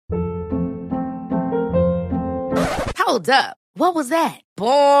Hold up. What was that?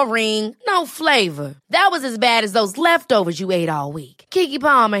 Boring. No flavor. That was as bad as those leftovers you ate all week. Keke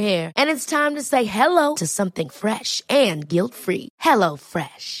Palmer here. And it's time to say hello to something fresh and guilt-free. Hello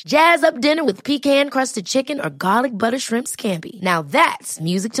Fresh. Jazz up dinner with pecan-crusted chicken or garlic butter shrimp scampi. Now that's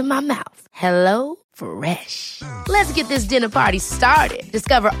music to my mouth. Hello Fresh. Let's get this dinner party started.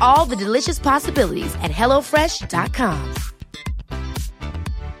 Discover all the delicious possibilities at hellofresh.com.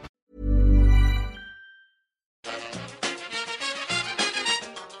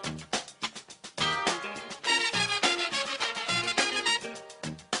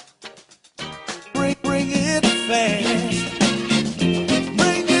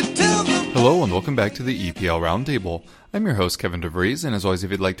 Hello and welcome back to the EPL Roundtable. I'm your host, Kevin DeVries, and as always,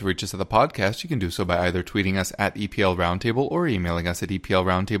 if you'd like to reach us at the podcast, you can do so by either tweeting us at EPL Roundtable or emailing us at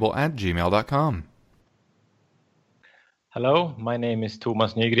eplroundtable@gmail.com. Hello, my name is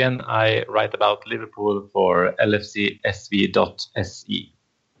Thomas Nygren. I write about Liverpool for lfcsv.se.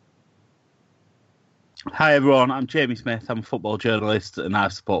 Hi everyone, I'm Jamie Smith. I'm a football journalist and I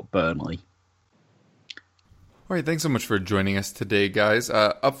support Burnley. All right, thanks so much for joining us today, guys.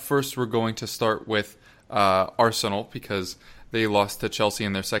 Up first, we're going to start with Arsenal because they lost to Chelsea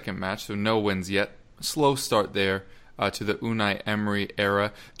in their second match, so no wins yet. Slow start there to the Unai Emery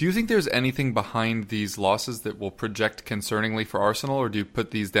era. Do you think there's anything behind these losses that will project concerningly for Arsenal, or do you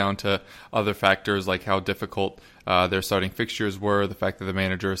put these down to other factors like how difficult their starting fixtures were, the fact that the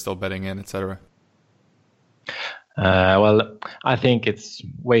manager is still betting in, etc.? Well, I think it's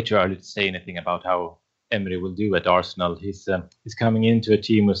way too early to say anything about how Emery will do at Arsenal. He's coming into a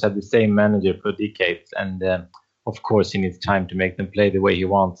team who's had the same manager for decades, and of course he needs time to make them play the way he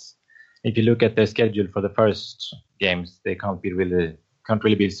wants. If you look at their schedule for the first games, they can't really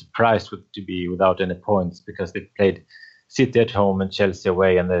be surprised to be without any points because they played City at home and Chelsea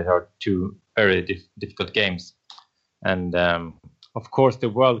away, and they are two very difficult games. And of course, the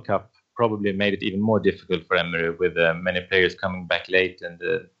World Cup probably made it even more difficult for Emery with many players coming back late and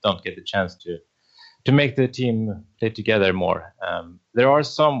don't get the chance to make the team play together more. There are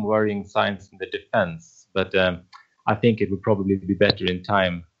some worrying signs in the defense, but I think it will probably be better in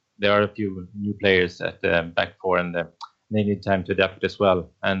time. There are a few new players at the back four, and they need time to adapt as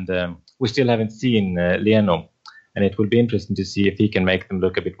well. And we still haven't seen Leno, and it will be interesting to see if he can make them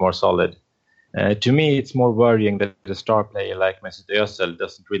look a bit more solid. To me, it's more worrying that a star player like Mesut Özil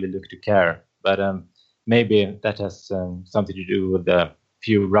doesn't really look to care. But maybe that has something to do with the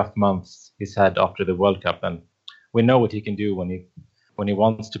few rough months he's had after the World Cup, and we know what he can do when he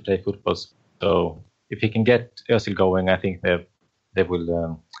wants to play football. So if he can get Özil going, I think they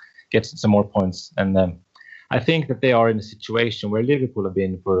will get some more points. And I think that they are in a situation where Liverpool have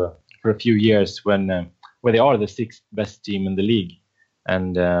been for a few years where they are the sixth best team in the league,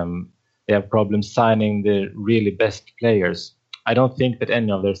 and they have problems signing the really best players. I don't think that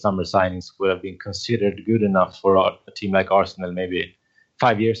any of their summer signings would have been considered good enough for a team like Arsenal maybe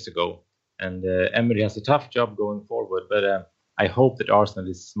 5 years ago. And Emery has a tough job going forward, but I hope that Arsenal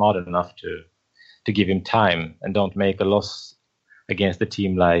is smart enough to give him time and don't make a loss against a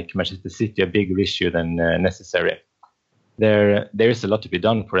team like Manchester City a bigger issue than necessary. There is a lot to be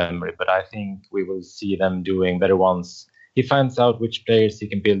done for Emery, but I think we will see them doing better once he finds out which players he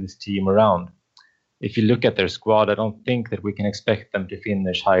can build his team around. If you look at their squad, I don't think that we can expect them to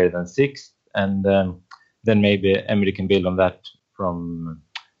finish higher than sixth, and then maybe Emery can build on that for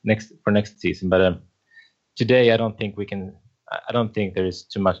next season. But today, I don't think there is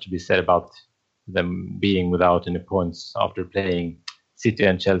too much to be said about them being without any points after playing City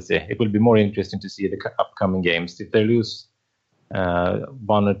and Chelsea. It will be more interesting to see the upcoming games. If they lose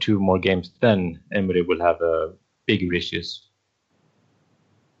one or two more games, then Emery will have bigger issues.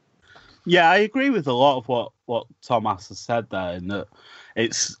 Yeah, I agree with a lot of what Thomas has said there, in that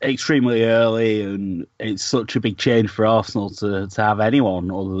it's extremely early and it's such a big change for Arsenal to have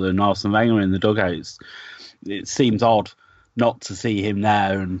anyone other than Arsene Wenger in the dugouts. It seems odd not to see him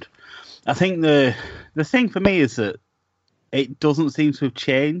there, and I think the thing for me is that it doesn't seem to have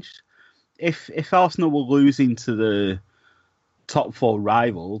changed. If Arsenal were losing to the top four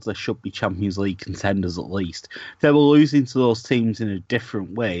rivals, they should be Champions League contenders at least. If they were losing to those teams in a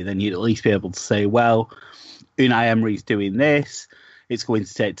different way, then you'd at least be able to say, well, Unai Emery's doing this, it's going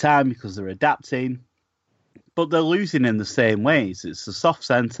to take time because they're adapting. But they're losing in the same ways. It's a soft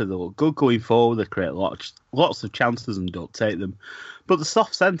centre, they look good going forward, they create lots of chances and don't take them. But the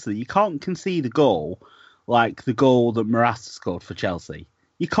soft centre, you can't concede a goal like the goal that Morata scored for Chelsea.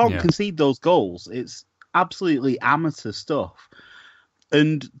 You can't concede those goals. It's absolutely amateur stuff.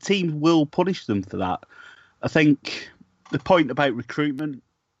 And teams will punish them for that. I think the point about recruitment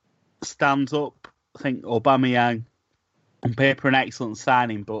stands up. I think Aubameyang on paper an excellent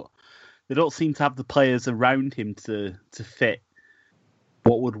signing, but they don't seem to have the players around him to fit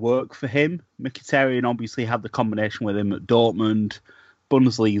what would work for him. Mkhitaryan obviously had the combination with him at Dortmund.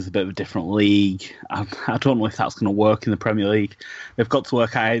 Bundesliga is a bit of a different league. I don't know if that's going to work in the Premier League. They've got to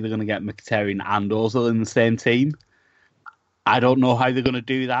work out how they're going to get Mkhitaryan and Ozil in the same team. I don't know how they're going to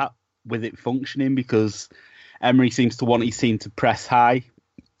do that with it functioning, because Emery seems to want his team to press high.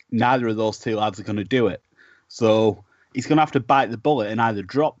 Neither of those two lads are going to do it. So he's going to have to bite the bullet and either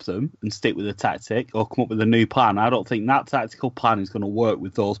drop them and stick with the tactic or come up with a new plan. I don't think that tactical plan is going to work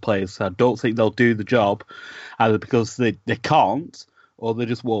with those players. I don't think they'll do the job, either because they can't or they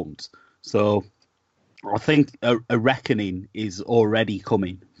just won't. So I think a reckoning is already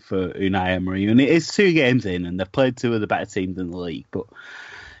coming for Unai Emery. And it is 2 games in, and they've played 2 of the better teams in the league. But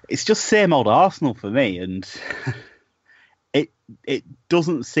it's just same old Arsenal for me. And it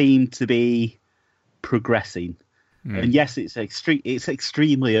doesn't seem to be progressing. And yes, it's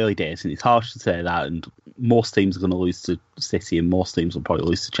extremely early days, and it's harsh to say that. And most teams are going to lose to City, and most teams will probably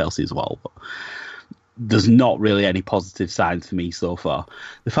lose to Chelsea as well. But there's not really any positive signs for me so far.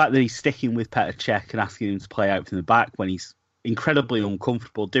 The fact that he's sticking with Petr Cech and asking him to play out from the back when he's incredibly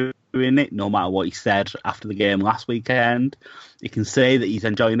uncomfortable doing it, no matter what he said after the game last weekend. He can say that he's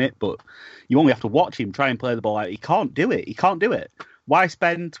enjoying it, but you only have to watch him try and play the ball out. He can't do it. Why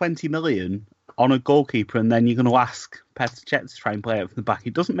spend 20 million on a goalkeeper and then you're going to ask Petr Cech to try and play out from the back?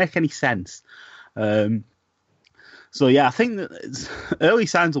 It doesn't make any sense. So yeah, I think that early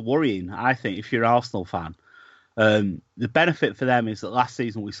signs are worrying, I think, if you're an Arsenal fan. The benefit for them is that last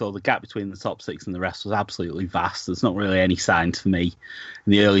season we saw the gap between the top 6 and the rest was absolutely vast. There's not really any signs for me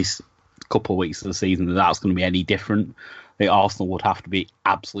in the early couple of weeks of the season that that's going to be any different. I think Arsenal would have to be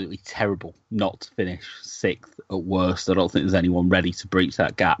absolutely terrible not to finish 6th at worst. I don't think there's anyone ready to breach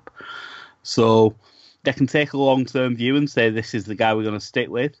that gap. So they can take a long-term view and say this is the guy we're going to stick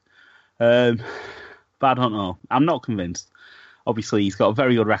with. But I don't know. I'm not convinced. Obviously, he's got a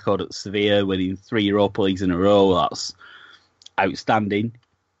very good record at Sevilla, winning 3 Europa Leagues in a row. That's outstanding.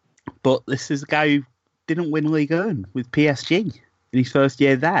 But this is a guy who didn't win Ligue 1 with PSG in his first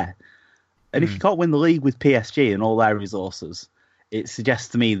year there. And if you can't win the league with PSG and all their resources, it suggests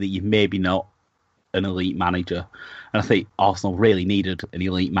to me that you're maybe not an elite manager. And I think Arsenal really needed an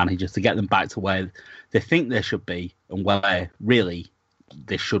elite manager to get them back to where they think they should be and where really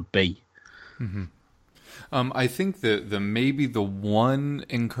they should be. Mm-hmm. I think that maybe the one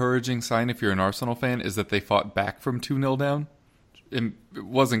encouraging sign, if you're an Arsenal fan, is that they fought back from 2-0 down. It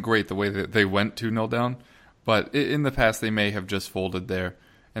wasn't great the way that they went 2-0 down, but in the past they may have just folded there,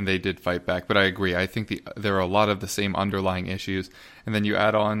 and they did fight back. But I agree. I think there are a lot of the same underlying issues. And then you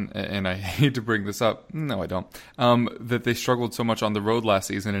add on, and I hate to bring this up, no I don't, that they struggled so much on the road last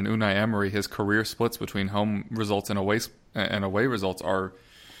season, and Unai Emery, his career splits between home results and away results are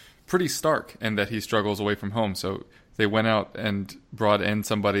pretty stark, and that he struggles away from home. So they went out and brought in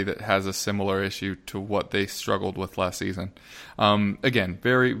somebody that has a similar issue to what they struggled with last season. Again,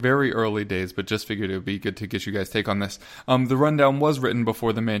 very, very early days, but just figured it would be good to get you guys' take on this. The rundown was written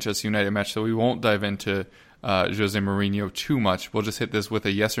before the Manchester United match, so we won't dive into Jose Mourinho too much. We'll just hit this with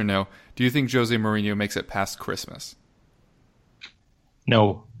a yes or no. Do you think Jose Mourinho makes it past Christmas?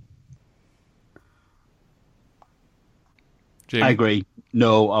 No. Jamie? I agree.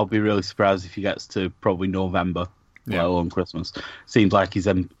 No, I'll be really surprised if he gets to probably November, let alone Christmas. Seems like he's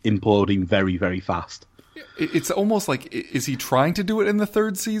imploding very, very fast. It's almost like, is he trying to do it in the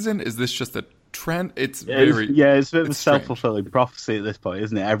 3rd season? Is this just a trend? It's a bit of a self-fulfilling prophecy at this point,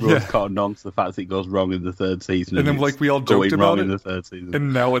 isn't it? Everyone's caught on to the fact that it goes wrong in the 3rd season. And then like we all joked about it in the 3rd season.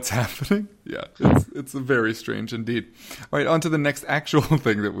 And now it's happening. Yeah, it's very strange indeed. All right, on to the next actual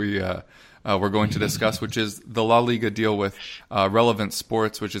thing that we're going to discuss, which is the La Liga deal with Relevant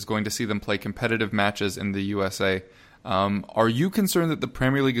Sports, which is going to see them play competitive matches in the USA. Are you concerned that the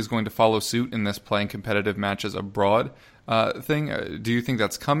Premier League is going to follow suit in this playing competitive matches abroad thing? Do you think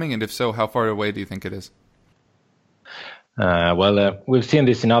that's coming? And if so, how far away do you think it is? We've seen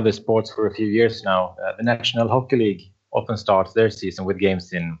this in other sports for a few years now. The National Hockey League often starts their season with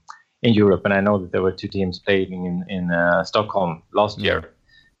games in Europe, and I know that there were 2 teams playing in Stockholm last year.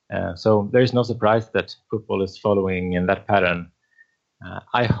 So there is no surprise that football is following in that pattern.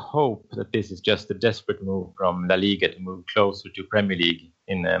 I hope that this is just a desperate move from La Liga to move closer to Premier League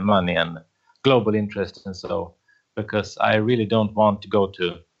in money and global interest and so, because I really don't want to go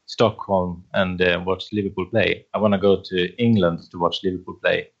to Stockholm and watch Liverpool play. I want to go to England to watch Liverpool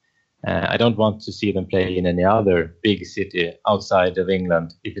play. I don't want to see them play in any other big city outside of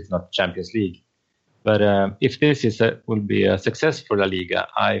England if it's not Champions League. But if this will be a success for La Liga,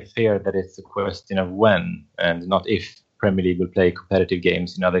 I fear that it's a question of when and not if Premier League will play competitive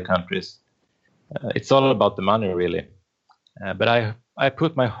games in other countries. It's all about the money, really. But I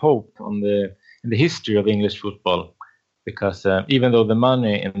put my hope in the history of English football, because even though the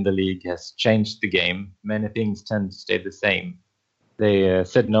money in the league has changed the game, many things tend to stay the same. They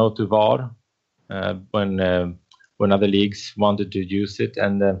said no to VAR when other leagues wanted to use it,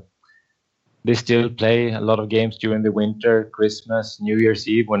 and they still play a lot of games during the winter, Christmas, New Year's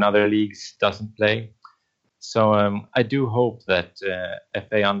Eve, when other leagues doesn't play. So I do hope that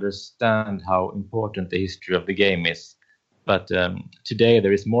FA understand how important the history of the game is. But today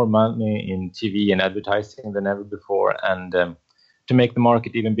there is more money in TV and advertising than ever before, and to make the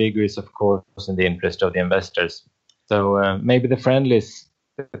market even bigger is, of course, in the interest of the investors. So maybe the friendlies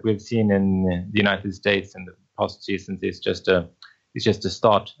that we've seen in the United States in the past seasons is just a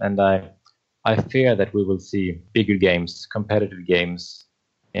start, and I fear that we will see bigger games, competitive games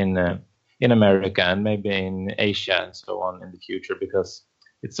in America and maybe in Asia and so on in the future, because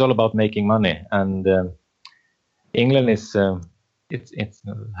it's all about making money. And England is it's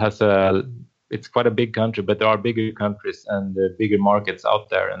quite a big country, but there are bigger countries and bigger markets out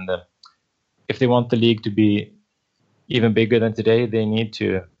there. And if they want the league to be even bigger than today, they need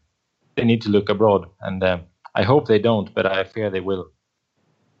to look abroad. And I hope they don't, but I fear they will.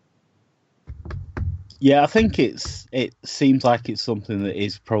 Yeah, I think it seems like it's something that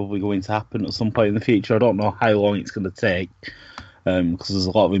is probably going to happen at some point in the future. I don't know how long it's going to take, because there's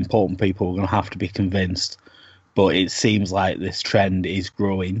a lot of important people who are going to have to be convinced. But it seems like this trend is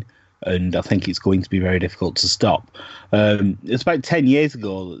growing, and I think it's going to be very difficult to stop. It's about 10 years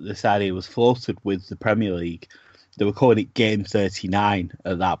ago that this idea was floated with the Premier League. They were calling it Game 39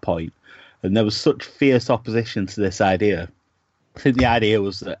 at that point, and there was such fierce opposition to this idea. I think the idea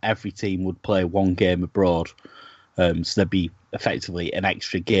was that every team would play one game abroad, so there'd be effectively an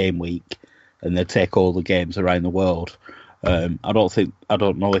extra game week, and they'd take all the games around the world. I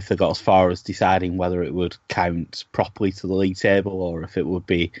don't know if they got as far as deciding whether it would count properly to the league table or if it would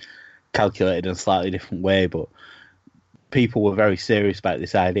be calculated in a slightly different way, but people were very serious about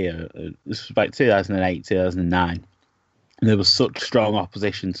this idea. This was about 2008, 2009, and there was such strong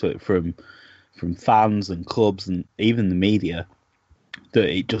opposition to it from fans and clubs and even the media that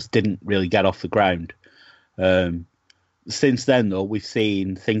it just didn't really get off the ground. Since then, though, we've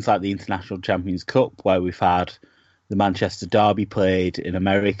seen things like the International Champions Cup, where we've had the Manchester Derby played in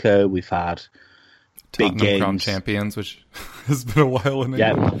America. We've had big games. Crown champions, which has been a while in England.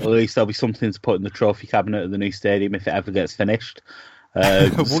 Yeah, at least there'll be something to put in the trophy cabinet of the new stadium if it ever gets finished.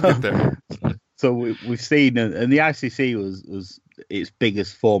 We'll get there. So we've seen, and the ICC was its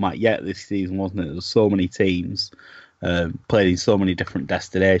biggest format yet this season, wasn't it? There was so many teams played in so many different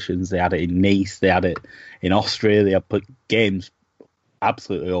destinations. They had it in Nice, they had it in Austria, they had games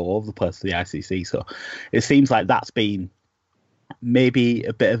absolutely all over the place for the ICC. So it seems like that's been maybe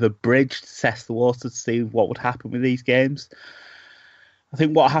a bit of a bridge to test the water to see what would happen with these games. I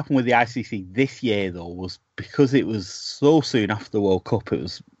think what happened with the ICC this year, though, was because it was so soon after the World Cup, it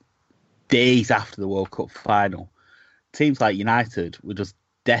was days after the World Cup final, teams like United were just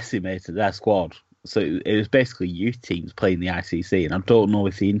decimated their squad. So it was basically youth teams playing the ICC, and I don't know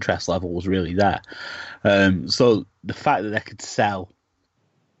if the interest level was really there. So the fact that they could sell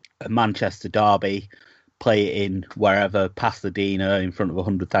a Manchester derby, play it in wherever, Pasadena in front of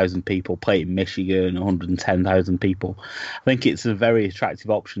 100,000 people, play it in Michigan, 110,000 people, I think it's a very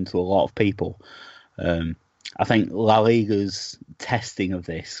attractive option to a lot of people. I think La Liga's testing of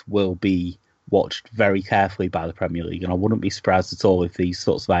this will be watched very carefully by the Premier League, and I wouldn't be surprised at all if these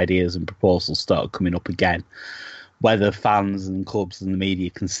sorts of ideas and proposals start coming up again. Whether fans and clubs and the media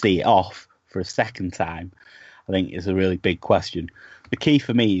can see it off for a second time, I think is a really big question. The key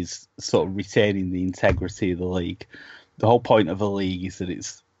for me is sort of retaining the integrity of the league. The whole point of a league is that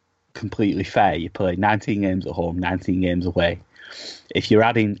it's completely fair. You play 19 games at home, 19 games away. If you're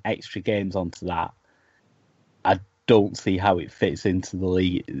adding extra games onto that, I don't see how it fits into the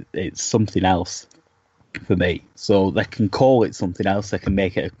league. It's something else for me. So they can call it something else. They can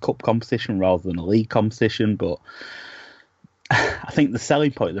make it a cup competition rather than a league competition. But I think the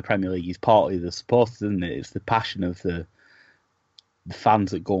selling point of the Premier League is partly the supporters, isn't it? It's the passion of the fans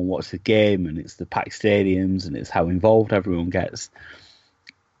that go and watch the game, and it's the packed stadiums, and it's how involved everyone gets.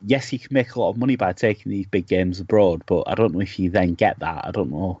 Yes, you can make a lot of money by taking these big games abroad, but I don't know if you then get that. I don't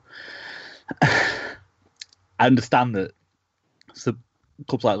know. I understand that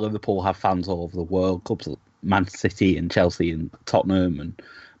clubs like Liverpool have fans all over the world. Clubs like Man City and Chelsea and Tottenham and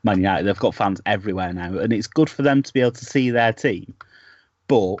Man United, they've got fans everywhere now, and it's good for them to be able to see their team.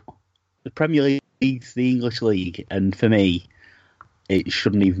 But the Premier League's the English league, and for me, it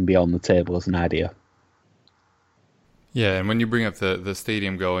shouldn't even be on the table as an idea. Yeah, and when you bring up the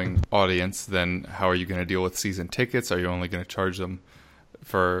stadium going audience, then how are you going to deal with season tickets? Are you only going to charge them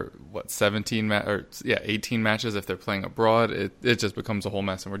for 18 matches if they're playing abroad? It just becomes a whole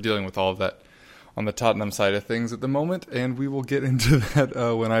mess, and we're dealing with all of that on the Tottenham side of things at the moment, and we will get into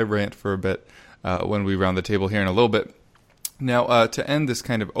that when I rant for a bit when we round the table here in a little bit. Now, to end this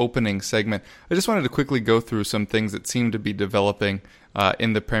kind of opening segment, I just wanted to quickly go through some things that seem to be developing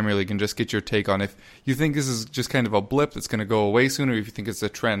in the Premier League and just get your take on if you think this is just kind of a blip that's going to go away soon, or if you think it's a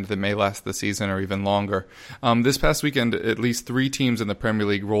trend that may last the season or even longer. This past weekend, at least 3 teams in the Premier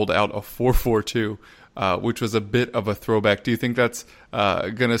League rolled out a 4-4-2, which was a bit of a throwback. Do you think that's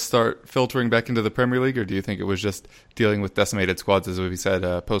going to start filtering back into the Premier League, or do you think it was just dealing with decimated squads, as we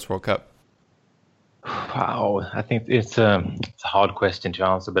said, post-World Cup? Wow, I think it's a hard question to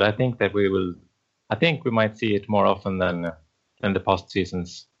answer, but I think that we might see it more often than the past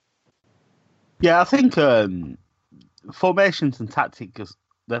seasons. Yeah, I think formations and tactics,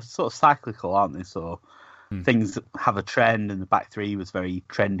 they're sort of cyclical, aren't they? So things have a trend, and the back three was very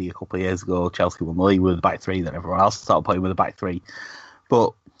trendy a couple of years ago. Chelsea won the league with the back three, then everyone else started playing with the back three.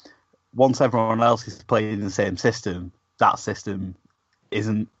 But once everyone else is playing in the same system, that system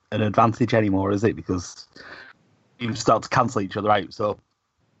isn't an advantage anymore, is it? Because you start to cancel each other out. So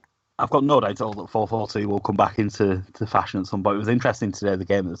I've got no doubt at all that 4-4-2 will come back into fashion at some point. It was interesting today, the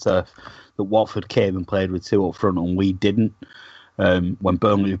game at the Turf, that Watford came and played with 2 up front and we didn't. When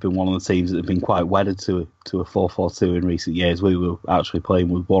Burnley have been one of the teams that have been quite wedded to a 4-4-2 in recent years, we were actually playing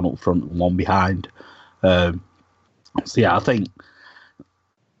with 1 up front and 1 behind. So yeah, I think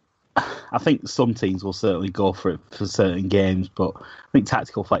some teams will certainly go for it for certain games, but I think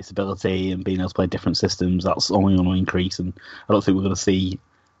tactical flexibility and being able to play different systems, that's only going to increase, and I don't think we're going to see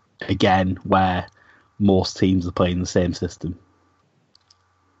again where most teams are playing the same system.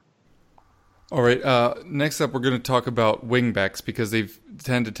 All right, next up we're going to talk about wingbacks, because they've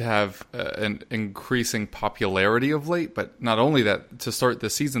tended to have an increasing popularity of late, but not only that, to start the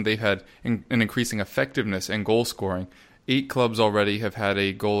season they've had an increasing effectiveness and goal scoring. 8 clubs already have had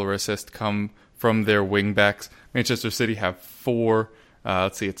a goal or assist come from their wingbacks. Manchester City have 4.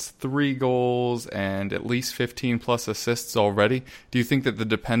 It's 3 goals and at least 15 plus assists already. Do you think that the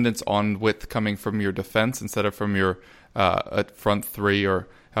dependence on width coming from your defense instead of from your front 3 or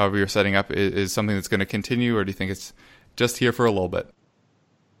however you're setting up is something that's going to continue, or do you think it's just here for a little bit?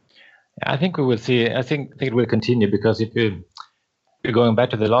 I think we will see. I think it will continue, because if you're going back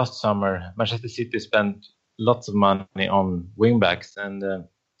to the last summer, Manchester City spent lots of money on wingbacks, and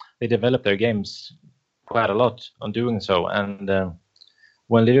they developed their games quite a lot on doing so. And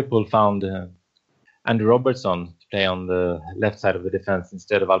when Liverpool found Andrew Robertson to play on the left side of the defense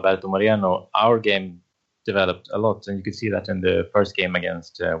instead of Alberto Moreno, our game developed a lot, and you could see that in the first game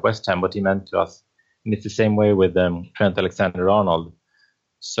against West Ham, what he meant to us. And it's the same way with Trent Alexander-Arnold.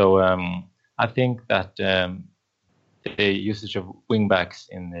 So I think that the usage of wingbacks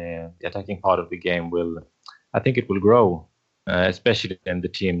in the attacking part of the game will grow, especially in the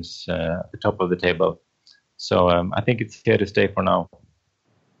teams at the top of the table. So I think it's here to stay for now.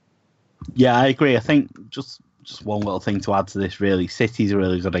 Yeah, I agree. I think just one little thing to add to this, really. City's a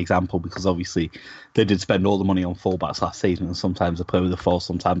really good example, because obviously they did spend all the money on fullbacks last season, and sometimes they play with a 4,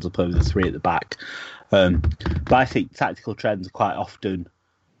 sometimes they play with a 3 at the back. But I think tactical trends are quite often,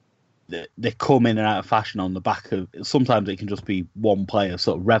 they come in and out of fashion on the back of, sometimes it can just be one player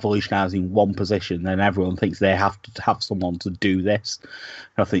sort of revolutionising one position, then everyone thinks they have to have someone to do this.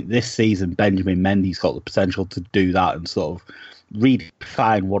 And I think this season Benjamin Mendy's got the potential to do that and sort of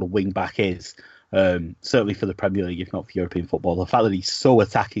redefine what a wing back is, certainly for the Premier League, if not for European football. The fact that he's so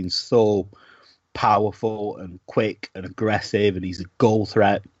attacking, so powerful and quick and aggressive, and he's a goal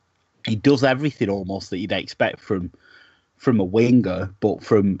threat. He does everything almost that you'd expect from a winger, but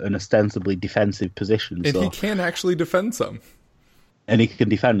from an ostensibly defensive position. And he can actually defend some. And he can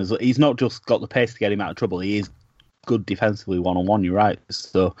defend as well. He's not just got the pace to get him out of trouble. He is good defensively one-on-one, you're right.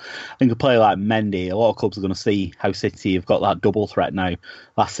 So I think a player like Mendy, a lot of clubs are going to see how City have got that double threat now.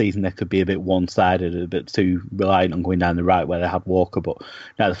 Last season they could be a bit one-sided, a bit too reliant on going down the right where they had Walker, but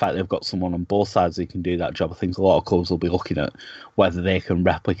now the fact they've got someone on both sides who can do that job, I think a lot of clubs will be looking at whether they can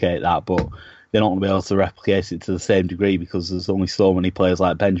replicate that, but they're not going to be able to replicate it to the same degree because there's only so many players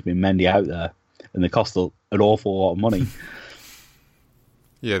like Benjamin Mendy out there, and they cost an awful lot of money.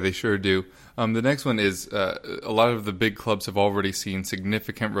 Yeah, they sure do. The next one is a lot of the big clubs have already seen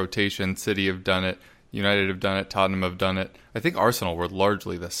significant rotation. City have done it, United have done it, Tottenham have done it. I think Arsenal were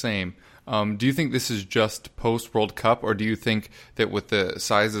largely the same. Do you think this is just post-World Cup, or do you think that with the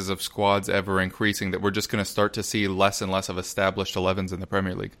sizes of squads ever increasing that we're just going to start to see less and less of established 11s in the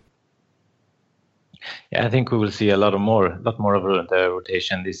Premier League? Yeah, I think we will see a lot more of the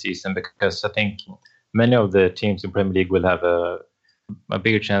rotation this season, because I think many of the teams in Premier League will have a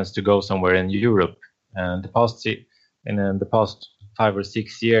bigger chance to go somewhere in Europe. And in the past 5 or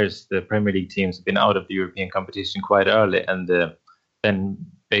 6 years, the Premier League teams have been out of the European competition quite early, and then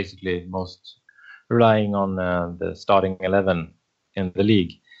basically most relying on the starting 11 in the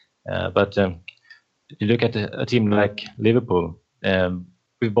league. But if you look at a team like Liverpool,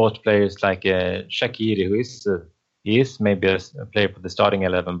 we bought players like Shaqiri, who is maybe a player for the starting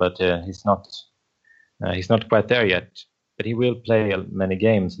 11, but he's not quite there yet. But he will play many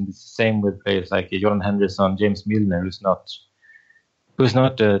games, and it's the same with players like Jordan Henderson, James Milner, who's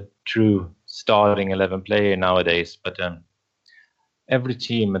not a true starting 11 player nowadays. But every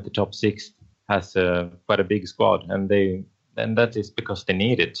team at the top 6 has quite a big squad, and that is because they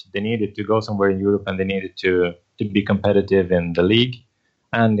need it. They needed to go somewhere in Europe, and they needed to be competitive in the league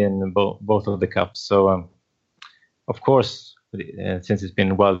and in both of the cups. So, of course, since it's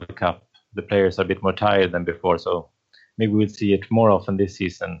been World Cup, the players are a bit more tired than before. So maybe we'll see it more often this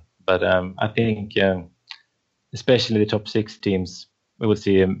season. But I think, especially the top 6 teams, we will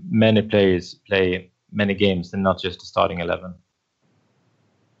see many players play many games and not just the starting 11.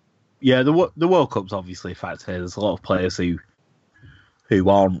 Yeah, the World Cup's obviously a factor. There's a lot of players who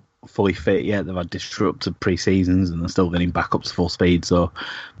aren't fully fit yet. They've had disrupted pre-seasons and they're still getting back up to full speed. So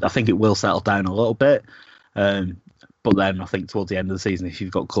I think it will settle down a little bit. But then I think towards the end of the season, if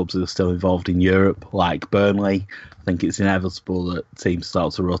you've got clubs that are still involved in Europe, like Burnley, I think it's inevitable that teams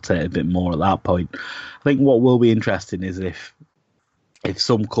start to rotate a bit more at that point. I think what will be interesting is if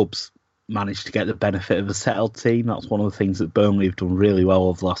some clubs manage to get the benefit of a settled team. That's one of the things that Burnley have done really well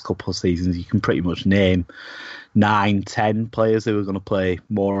over the last couple of seasons. You can pretty much name 9, 10 players who are going to play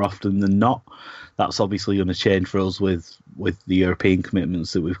more often than not. That's obviously going to change for us with the European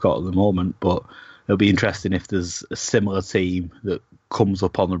commitments that we've got at the moment, but it'll be interesting if there's a similar team that comes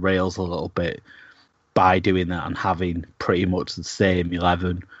up on the rails a little bit by doing that and having pretty much the same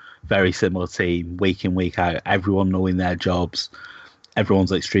 11, very similar team, week in, week out, everyone knowing their jobs.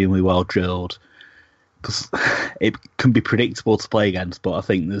 Everyone's extremely well drilled, because it can be predictable to play against. But I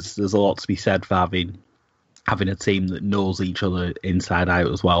think there's a lot to be said for having a team that knows each other inside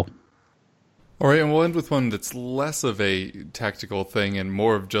out as well. All right, and we'll end with one that's less of a tactical thing and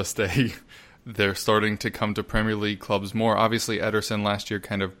more of just they're starting to come to Premier League clubs more. Obviously, Ederson last year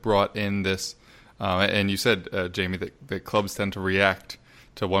kind of brought in this, and you said, Jamie, that clubs tend to react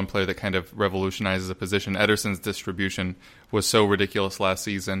to one player that kind of revolutionizes a position. Ederson's distribution was so ridiculous last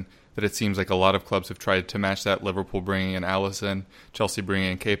season that it seems like a lot of clubs have tried to match that. Liverpool bringing in Alisson, Chelsea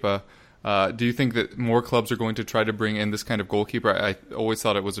bringing in Kepa. Do you think that more clubs are going to try to bring in this kind of goalkeeper? I always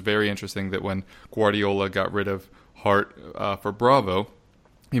thought it was very interesting that when Guardiola got rid of Hart for Bravo,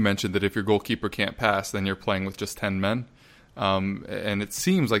 he mentioned that if your goalkeeper can't pass, then you're playing with just 10 men. And it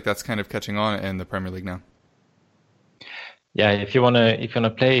seems like that's kind of catching on in the Premier League now. Yeah, if you wanna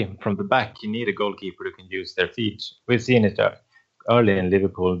play from the back, you need a goalkeeper who can use their feet. We've seen it early in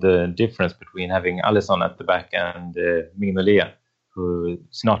Liverpool, the difference between having Alisson at the back and Mignolet, who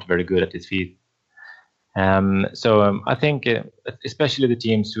is not very good at his feet. So I think especially the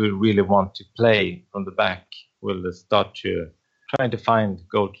teams who really want to play from the back will start trying to find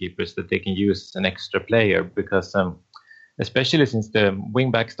goalkeepers that they can use as an extra player, because especially since the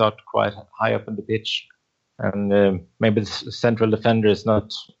wing backs start quite high up in the pitch. And maybe the central defender is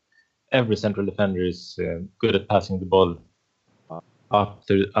not every central defender is good at passing the ball up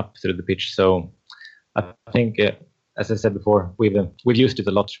through the pitch. So I think, as I said before, we've used it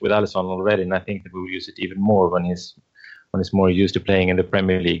a lot with Alisson already, and I think that we will use it even more when he's more used to playing in the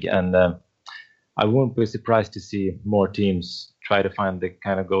Premier League. And I won't be surprised to see more teams try to find the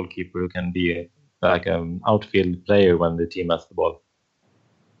kind of goalkeeper who can be like an outfield player when the team has the ball.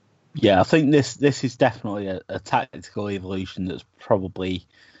 Yeah, I think this is definitely a tactical evolution that's probably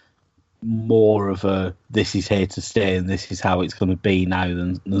more of a this is here to stay and this is how it's going to be now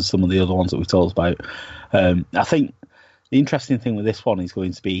than some of the other ones that we've talked about. I think the interesting thing with this one is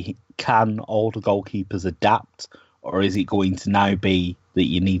going to be, can all the goalkeepers adapt, or is it going to now be that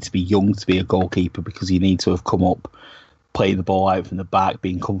you need to be young to be a goalkeeper because you need to have come up playing the ball out from the back,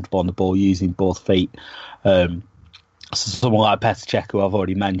 being comfortable on the ball, using both feet? So someone like Petr Cech, who I've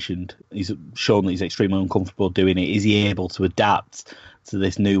already mentioned, he's shown that he's extremely uncomfortable doing it. Is he able to adapt to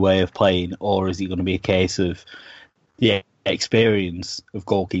this new way of playing, or is it going to be a case of the experience of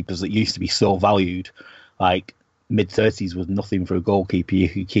goalkeepers that used to be so valued? Like mid-30s was nothing for a goalkeeper. You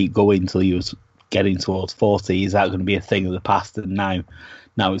could keep going until you was getting towards 40. Is that going to be a thing of the past? And now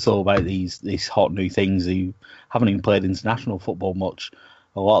it's all about these hot new things who haven't even played international football much.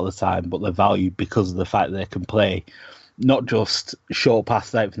 a lot of the time, but they're valued because of the fact that they can play not just short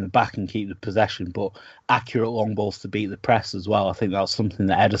passes out from the back and keep the possession, but accurate long balls to beat the press as well. I think that's something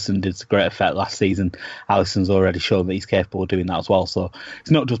that Ederson did to great effect last season. Alisson's already shown that he's capable of doing that as well. So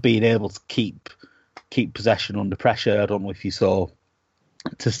it's not just being able to keep possession under pressure. I don't know if you saw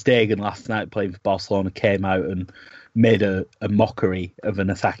ter Stegen last night playing for Barcelona came out and made a mockery of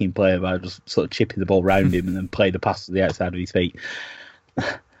an attacking player by just sort of chipping the ball round him and then played a pass to the outside of his feet.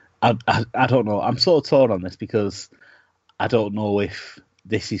 I don't know. I'm sort of torn on this because I don't know if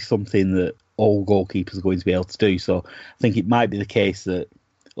this is something that all goalkeepers are going to be able to do. So I think it might be the case that,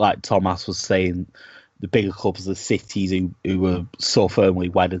 like Thomas was saying, the bigger clubs, the cities who were so firmly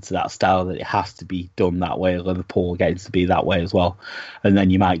wedded to that style that it has to be done that way. Liverpool are getting to be that way as well. And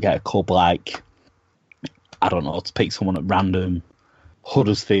then you might get a club like, I don't know, to pick someone at random,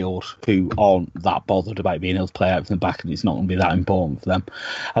 Huddersfield, who aren't that bothered about being able to play out from the back, and it's not going to be that important for them.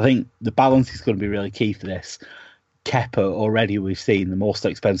 I think the balance is going to be really key for this. Kepa, already we've seen the most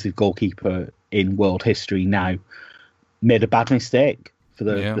expensive goalkeeper in world history now, made a bad mistake for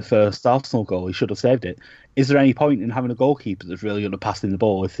the first Arsenal goal. He should have saved it. Is there any point in having a goalkeeper that's really going to pass in the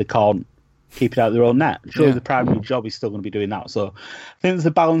ball if they can't keep it out of their own net? Surely the primary job is still going to be doing that. So I think there's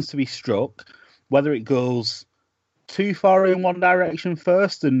a balance to be struck. Whether it goes too far in one direction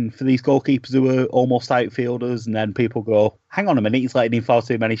first, and for these goalkeepers who are almost outfielders, and then people go, hang on a minute, he's letting in far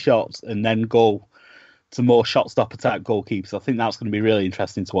too many shots, and then go to more shot-stop attack goalkeepers. I think that's going to be really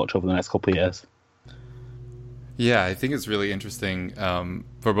interesting to watch over the next couple of years. Yeah, I think it's really interesting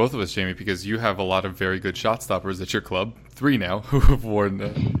for both of us, Jamie, because you have a lot of very good shot stoppers at your club. 3 now who have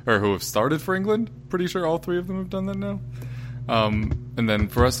worn or who have started for England. Pretty sure all 3 of them have done that now. And then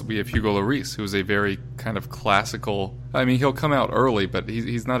for us, we have Hugo Lloris, who's a very kind of classical. I mean, he'll come out early, but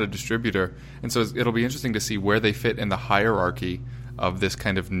he's not a distributor, and so it'll be interesting to see where they fit in the hierarchy of this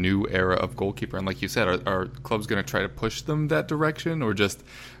kind of new era of goalkeeper. And like you said, are clubs going to try to push them that direction, or just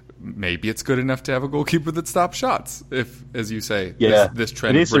maybe it's good enough to have a goalkeeper that stops shots? If, as you say, this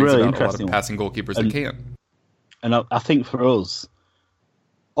trend brings really about a lot of passing goalkeepers that can't. And I think for us,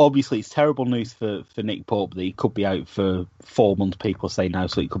 obviously it's terrible news for Nick Pope that he could be out for 4 months, people say now,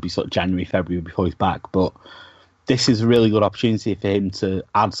 so it could be sort of January, February before he's back. But this is a really good opportunity for him to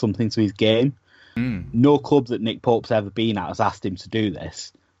add something to his game. No club that Nick Pope's ever been at has asked him to do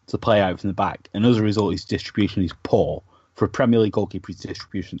this, to play out from the back. And as a result, his distribution is poor. For a Premier League goalkeeper, his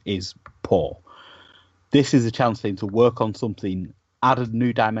distribution is poor. This is a chance for him to work on something, add a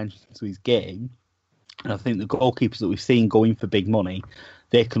new dimension to his game. And I think the goalkeepers that we've seen going for big money,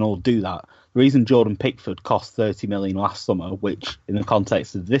 they can all do that. The reason Jordan Pickford cost 30 million last summer, which in the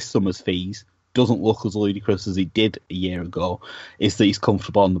context of this summer's fees doesn't look as ludicrous as he did a year ago, is that he's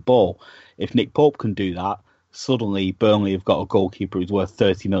comfortable on the ball. If Nick Pope can do that, suddenly Burnley have got a goalkeeper who's worth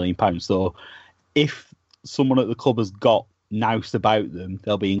 £30 million. So if someone at the club has got nous about them,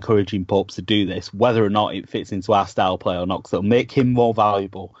 they'll be encouraging Pope to do this, whether or not it fits into our style play or not, because it'll make him more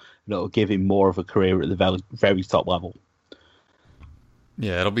valuable and it'll give him more of a career at the very top level.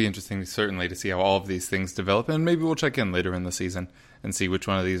 Yeah, it'll be interesting, certainly, to see how all of these things develop, and maybe we'll check in later in the season and see which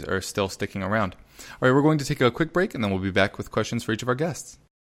one of these are still sticking around. All right, we're going to take a quick break, and then we'll be back with questions for each of our guests.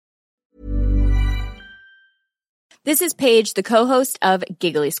 This is Paige, the co-host of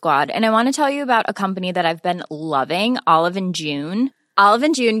Giggly Squad, and I want to tell you about a company that I've been loving, Olive & June.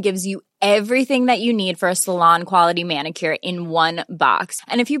 Olive & June gives you everything that you need for a salon-quality manicure in one box.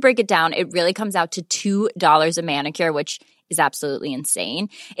 And if you break it down, it really comes out to $2 a manicure, which is absolutely insane.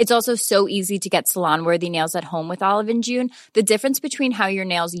 It's also so easy to get salon-worthy nails at home with Olive & June. The difference between how your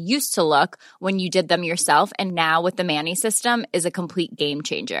nails used to look when you did them yourself and now with the Mani system is a complete game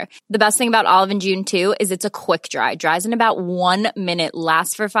changer. The best thing about Olive & June, too, is it's a quick dry. Dries in about 1 minute,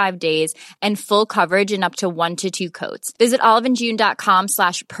 lasts for 5 days, and full coverage in up to 1 to 2 coats. Visit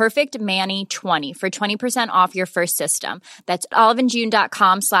oliveandjune.com/perfectmani20 for 20% off your first system. That's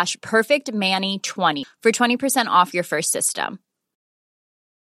oliveandjune.com/perfectmani20 for 20% off your first system.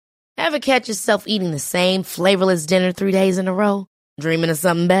 Ever catch yourself eating the same flavorless dinner 3 days in a row? Dreaming of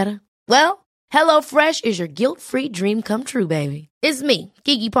something better? Well, HelloFresh is your guilt-free dream come true, baby. It's me,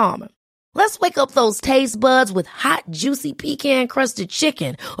 Keke Palmer. Let's wake up those taste buds with hot, juicy pecan-crusted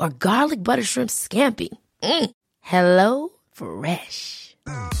chicken or garlic butter shrimp scampi. Hello Fresh.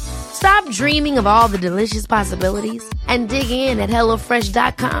 Stop dreaming of all the delicious possibilities and dig in at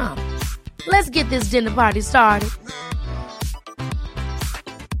HelloFresh.com. Let's get this dinner party started.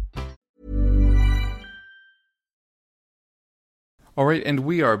 All right, and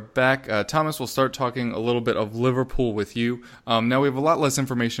we are back. Thomas, we'll start talking a little bit of Liverpool with you. Now, we have a lot less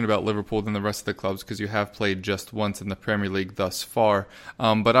information about Liverpool than the rest of the clubs because you have played just once in the Premier League thus far.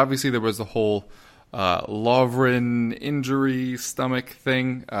 But obviously there was the whole Lovren injury stomach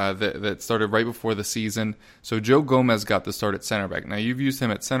thing that started right before the season. So Joe Gomez got the start at center back. Now, you've used him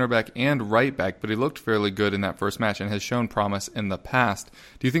at center back and right back, but he looked fairly good in that first match and has shown promise in the past.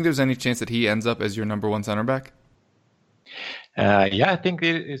 Do you think there's any chance that he ends up as your number one center back? I think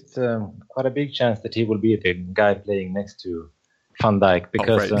it's quite a big chance that he will be the guy playing next to Van Dijk.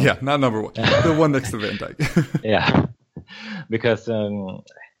 Because, not number one. The one next to Van Dijk. Yeah, because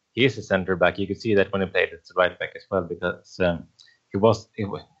he is a center back. You could see that when he played as right back as well, because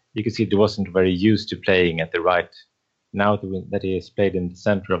you could see he wasn't very used to playing at the right. Now that he has played in the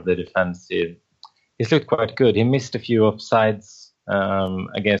center of the defense, he's looked quite good. He missed a few offsides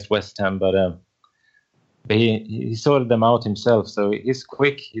against West Ham, but he sorted them out himself. So he's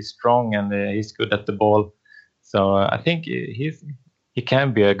quick, he's strong, and he's good at the ball. So I think he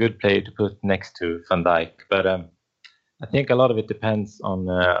can be a good player to put next to Van Dijk. But I think a lot of it depends on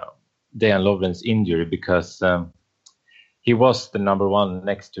Dejan Lovren's injury, because he was the number one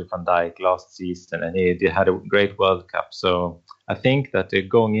next to Van Dijk last season, and he had a great World Cup. So I think that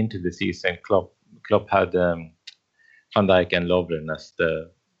going into the season, Klopp had Van Dijk and Lovren as the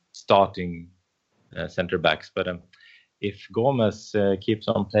starting center backs. But if Gomez keeps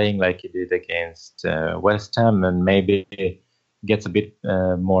on playing like he did against West Ham and maybe gets a bit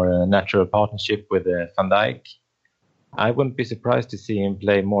more natural partnership with Van Dijk, I wouldn't be surprised to see him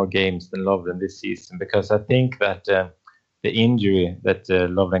play more games than Lovren this season, because I think that the injury that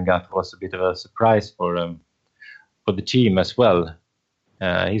Lovren got was a bit of a surprise for the team as well.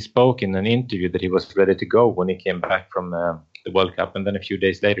 He spoke in an interview that he was ready to go when he came back from the World Cup, and then a few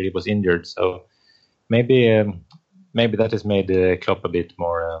days later he was injured. So maybe that has made Klopp a bit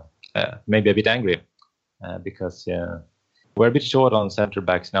more, maybe a bit angry, because we're a bit short on centre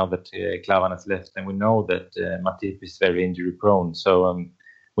backs now that Klavan has left, and we know that Matip is very injury prone. So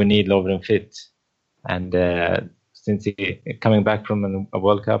we need Lovren fit, and since he coming back from a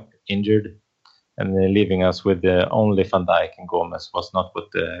World Cup injured and leaving us with only Van Dijk and Gomez was not what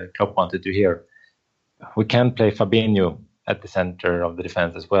Klopp wanted to hear. We can play Fabinho at the center of the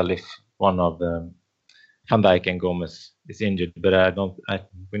defense as well if one of Van Dijk and Gomez is injured, but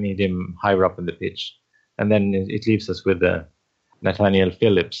we need him higher up in the pitch. And then it leaves us with Nathaniel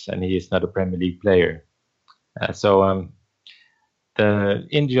Phillips, and he is not a Premier League player. So the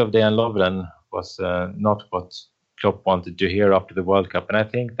injury of Dejan Lovren was not what Klopp wanted to hear after the World Cup. And I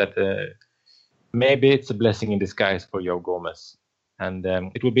think that maybe it's a blessing in disguise for Joe Gomez. And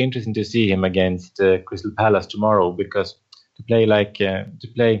it will be interesting to see him against Crystal Palace tomorrow, because to play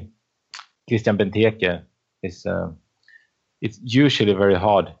Christian Benteke is it's usually very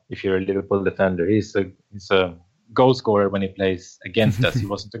hard if you're a Liverpool defender. He's a goal scorer when he plays against us. He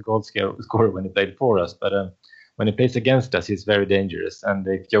wasn't a goal scorer when he played for us, but when he plays against us, he's very dangerous. And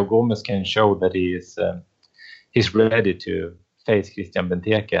if Joe Gomez can show that he's ready to face Christian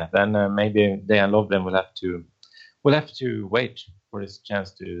Benteke, then maybe Dejan Lovren will have to wait for his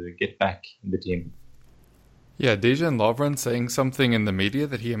chance to get back in the team. Yeah, Dejan Lovren saying something in the media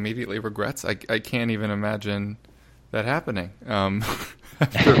that he immediately regrets. I can't even imagine that happening.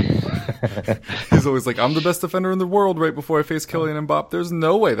 He's always like, I'm the best defender in the world right before I face Kylian Mbappe. There's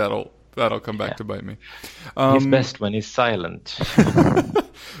no way that'll come back to bite me. He's best when he's silent.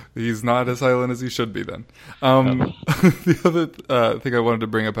 He's not as silent as he should be then. The other thing I wanted to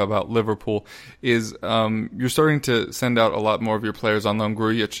bring up about Liverpool is you're starting to send out a lot more of your players on loan.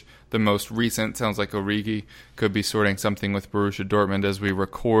 Grujic, the most recent, sounds like Origi could be sorting something with Borussia Dortmund as we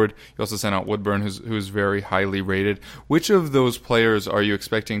record. You also sent out Woodburn, who's very highly rated. Which of those players are you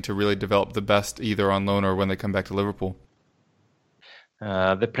expecting to really develop the best, either on loan or when they come back to Liverpool?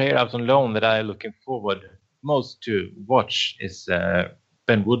 The player out on loan that I'm looking forward most to watch is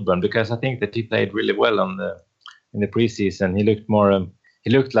Ben Woodburn, because I think that he played really well in the preseason. He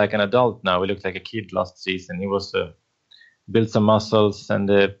looked like an adult now. He looked like a kid last season. He was built some muscles and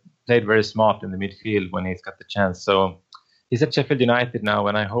played very smart in the midfield when he's got the chance. So he's at Sheffield United now,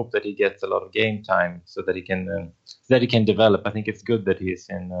 and I hope that he gets a lot of game time so that he can develop. I think it's good that he's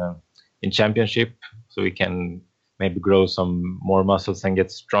in Championship, so he can maybe grow some more muscles and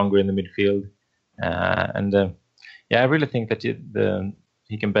get stronger in the midfield. I really think that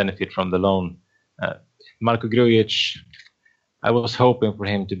he can benefit from the loan. Marko Grujic, I was hoping for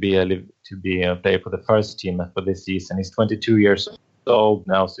him to be a player for the first team for this season. He's 22 years old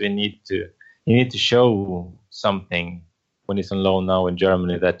now, so he need to show something when he's on loan now in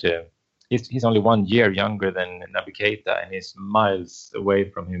Germany that he's only 1 year younger than Naby Keita, and he's miles away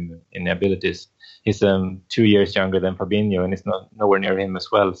from him in abilities. He's 2 years younger than Fabinho, and he's nowhere near him as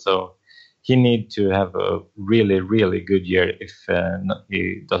well. So he needs to have a really, really good year if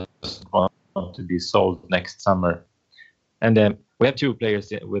he doesn't want to be sold next summer. And we have 2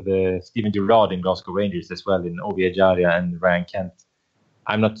 players with Steven Gerrard in Glasgow Rangers as well, in Ovie Ejaria and Ryan Kent.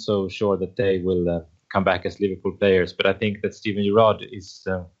 I'm not so sure that they will come back as Liverpool players, but I think that Steven Gerrard is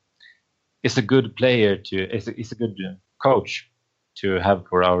a good player is a good coach to have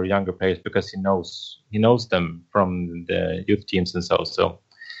for our younger players, because he knows them from the youth teams and so. So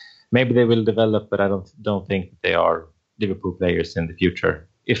maybe they will develop, but I don't think they are Liverpool players in the future.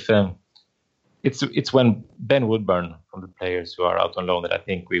 If it's when Ben Woodburn from the players who are out on loan that I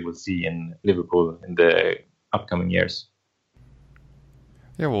think we will see in Liverpool in the upcoming years.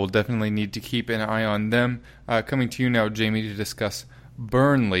 Yeah, we'll definitely need to keep an eye on them. Coming to you now, Jamie, to discuss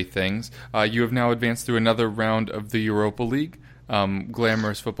Burnley things. You have now advanced through another round of the Europa League.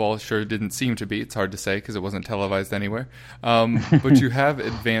 Glamorous football sure didn't seem to be. It's hard to say because it wasn't televised anywhere. But you have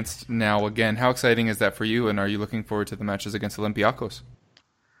advanced now again. How exciting is that for you, and are you looking forward to the matches against Olympiacos?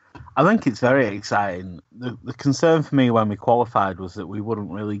 I think it's very exciting. The concern for me when we qualified was that we wouldn't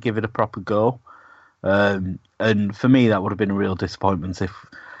really give it a proper go. And for me, that would have been a real disappointment if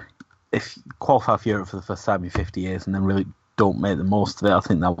you qualify for Europe for the first time in 50 years and then really don't make the most of it. I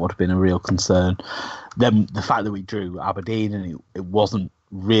think that would have been a real concern. Then the fact that we drew Aberdeen and it wasn't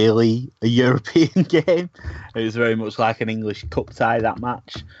really a European game. It was very much like an English cup tie, that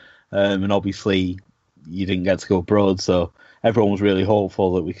match. And obviously you didn't get to go abroad, so everyone was really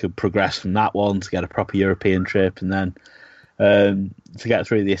hopeful that we could progress from that one to get a proper European trip, and then to get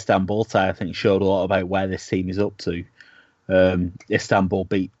through the Istanbul tie, I think showed a lot about where this team is up to. Istanbul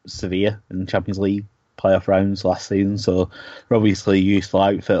beat Sevilla in the Champions League playoff rounds last season, so they're obviously a useful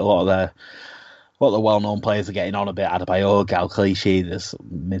outfit. A lot of the well-known players are getting on a bit. Adebayor, Gal Clichy, there's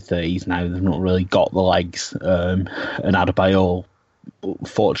mid-30s now. They've not really got the legs. And Adebayor,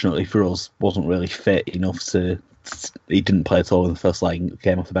 fortunately for us, wasn't really fit enough to... He didn't play at all in the first leg.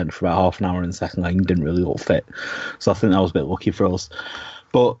 Came off the bench for about half an hour in the second leg and didn't really look fit. So I think that was a bit lucky for us.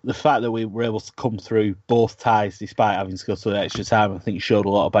 But the fact that we were able to come through both ties despite having to go to the extra time, I think showed a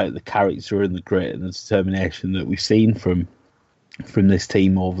lot about the character and the grit and the determination that we've seen from this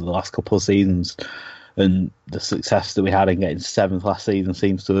team over the last couple of seasons. And the success that we had in getting 7th last season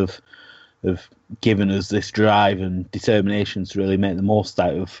seems to have given us this drive and determination to really make the most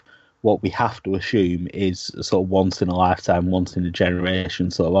out of what we have to assume is a sort of once in a lifetime, once in a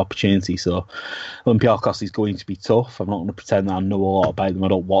generation sort of opportunity. So Olympiacos is going to be tough. I'm not going to pretend that I know a lot about them. I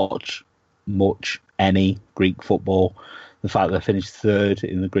don't watch any Greek football. The fact that they finished 3rd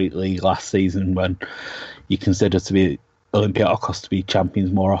in the Greek league last season, when you consider to be Olympiacos to be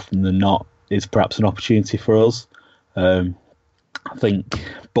champions more often than not, is perhaps an opportunity for us. I think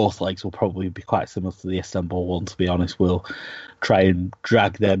both legs will probably be quite similar to the Istanbul one, to be honest. We'll try and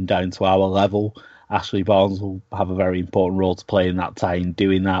drag them down to our level. Ashley Barnes will have a very important role to play in that tie. In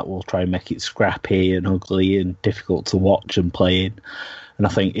doing that, we'll try and make it scrappy and ugly and difficult to watch and play in. And I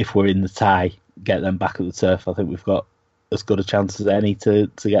think if we're in the tie, get them back at the turf, I think we've got as good a chance as any to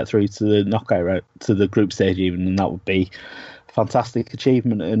get through to the knockout route, to the group stage even, and that would be a fantastic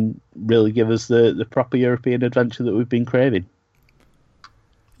achievement and really give us the proper European adventure that we've been craving.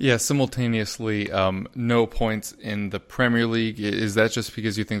 Yeah, simultaneously, no points in the Premier League. Is that just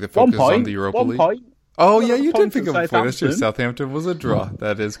because you think the focus is on the Europa League? 1 point. Oh, yeah, you did pick up a point. That's true. Southampton was a draw.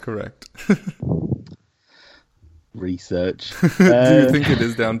 That is correct. Research. Do you think it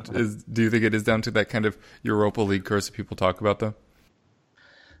is down? Do you think it is down to that kind of Europa League curse that people talk about, though?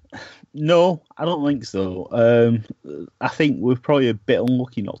 No, I don't think so. I think we're probably a bit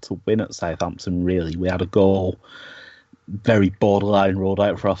unlucky not to win at Southampton. Really, we had a goal very borderline rolled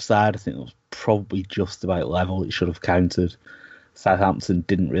out for offside. I think it was probably just about level. It should have counted. Southampton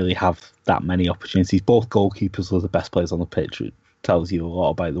didn't really have that many opportunities. Both goalkeepers were the best players on the pitch. It tells you a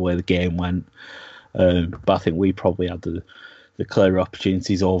lot about the way the game went. But I think we probably had the clearer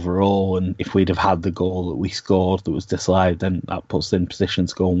opportunities overall. And if we'd have had the goal that we scored that was disallowed, then that puts us in position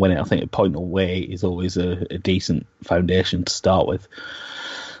to go and win it. I think a point away is always a decent foundation to start with.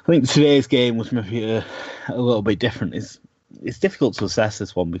 I think today's game was maybe a little bit different. It's difficult to assess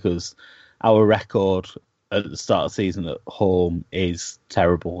this one because our record at the start of the season at home is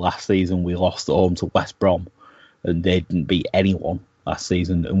terrible. Last season we lost at home to West Brom and they didn't beat anyone last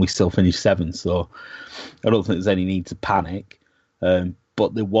season and we still finished 7th. So I don't think there's any need to panic.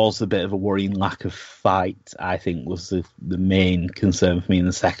 But there was a bit of a worrying lack of fight, I think, was the main concern for me in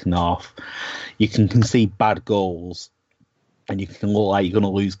the second half. You can concede bad goals and you can look like you're going to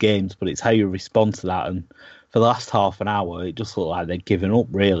lose games, but it's how you respond to that. And for the last half an hour, it just looked like they'd given up,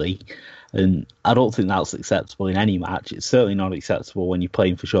 really. And I don't think that's acceptable in any match. It's certainly not acceptable when you're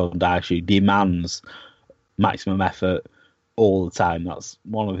playing for Sean Dyche, who demands maximum effort all the time. That's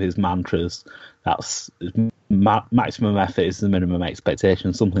one of his mantras. That's maximum effort is the minimum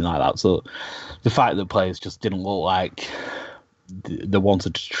expectation, something like that. So the fact that players just didn't look like they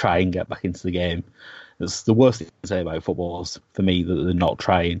wanted to try and get back into the game, it's the worst thing to say about footballers for me, that they're not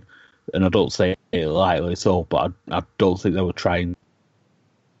trying. And I don't say it lightly at all, but I don't think they were trying.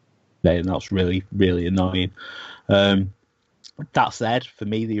 And that's really, really annoying. That said, for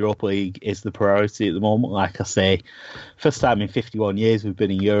me, the Europa League is the priority at the moment. Like I say, first time in 51 years we've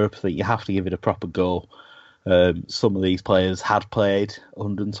been in Europe, I think you have to give it a proper go. Some of these players had played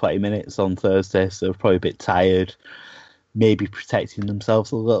 120 minutes on Thursday, so they're probably a bit tired, maybe protecting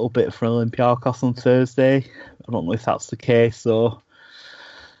themselves a little bit from Olympiacos on Thursday. I don't know if that's the case, so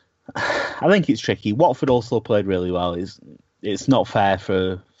I think it's tricky. Watford also played really well. It's not fair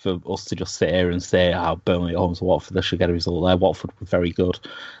for us to just sit here and say how Burnley at home to Watford, they should get a result there. Watford were very good.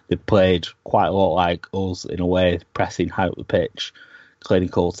 They played quite a lot like us in a way, pressing high up the pitch. Clay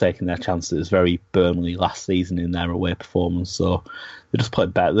Cole taking their chances, very Burnley last season in their away performance. So they just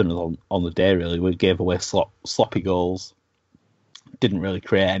played better than us on the day, really. We gave away sloppy goals, didn't really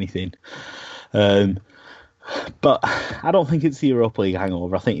create anything. But I don't think it's the Europa League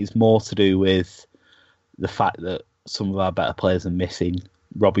hangover. I think it's more to do with the fact that some of our better players are missing.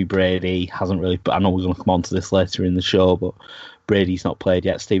 Robbie Brady hasn't really, but I know we're going to come on to this later in the show, but Brady's not played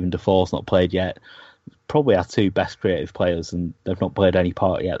yet. Stephen Defoe's not played yet. Probably our two best creative players, and they've not played any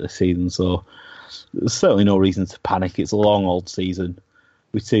part yet this season, so there's certainly no reason to panic. It's a long old season.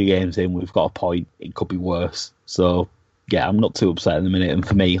 With 2 games in, we've got a point. It could be worse. So, yeah, I'm not too upset in the minute. And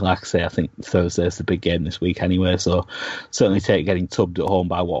for me, like I say, I think Thursday's the big game this week anyway, so certainly take getting tubbed at home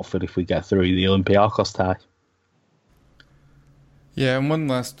by Watford if we get through the Olympiacos tie. Yeah, and one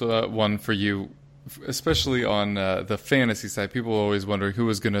last one for you, especially on the fantasy side. People are always wondering who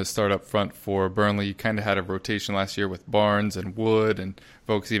was going to start up front for Burnley. You kind of had a rotation last year with Barnes and Wood, and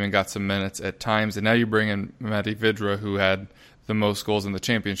folks even got some minutes at times. And now you bring in Matty Vidra, who had the most goals in the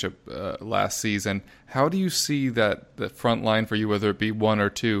championship last season. How do you see the front line for you, whether it be 1 or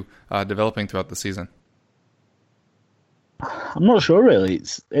 2, developing throughout the season? I'm not sure, really.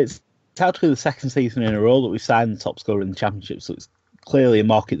 It's actually the second season in a row that we've signed the top scorer in the championship, so it's clearly a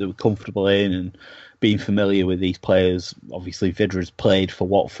market that we're comfortable in and being familiar with these players. Obviously, Vidra's played for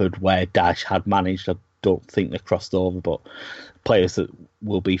Watford, where Dyche had managed. I don't think they crossed over, but players that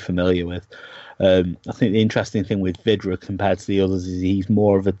we'll be familiar with. I think the interesting thing with Vidra compared to the others is he's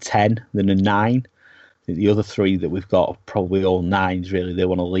more of a 10 than a 9. I think the other 3 that we've got are probably all 9s, really. They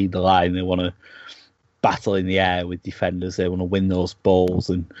want to lead the line. They want to battle in the air with defenders. They want to win those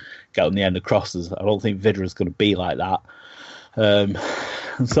balls and get on the end of crosses. I don't think Vidra's going to be like that.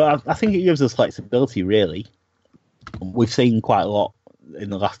 So I think it gives us flexibility, really. We've seen quite a lot in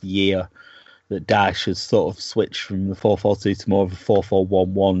the last year that Dyche has sort of switched from the 4-4-2 to more of a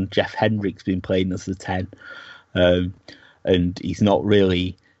 4-4-1-1. Jeff Hendrick's been playing as a 10, and he's not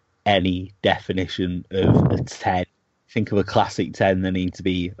really any definition of a 10. Think of a classic 10, they need to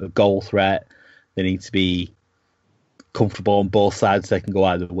be a goal threat, they need to be comfortable on both sides, they can go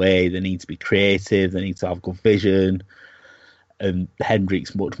either way, they need to be creative, they need to have good vision. And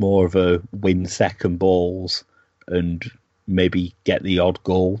Hendrick's much more of a win second balls and maybe get the odd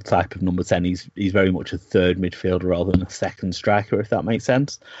goal type of number 10. He's very much a third midfielder rather than a second striker, if that makes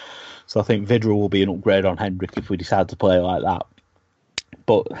sense. So I think Vidra will be an upgrade on Hendrick if we decide to play like that.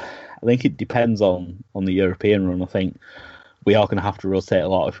 But I think it depends on the European run. I think we are going to have to rotate a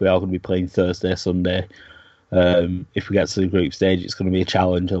lot if we are going to be playing Thursday, Sunday. If we get to the group stage, it's going to be a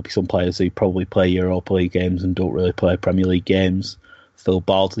challenge. There'll be some players who probably play Europa League games and don't really play Premier League games. Phil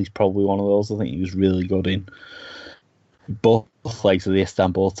Bardsley's probably one of those. I think he was really good in both legs of the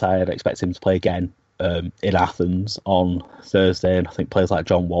Istanbul tie. I'd expect him to play again in Athens on Thursday, and I think players like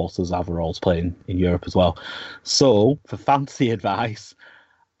John Walters have roles playing in Europe as well. So, for fantasy advice,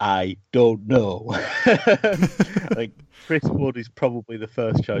 I don't know. I think Chris Wood is probably the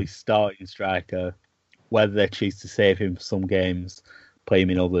first choice starting striker. Whether they choose to save him for some games, play him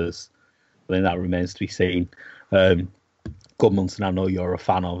in others, then that remains to be seen. Goodmanson, I know you're a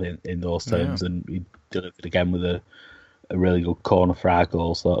fan of in those terms, and he delivered again with a really good corner for our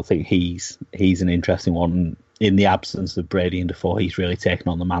goal. So I think he's an interesting one. In the absence of Brady and Defoe, he's really taken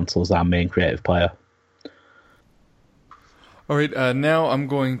on the mantle as our main creative player. All right, now I'm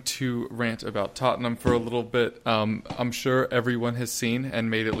going to rant about Tottenham for a little bit. I'm sure everyone has seen and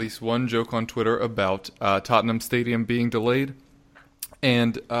made at least one joke on Twitter about Tottenham Stadium being delayed.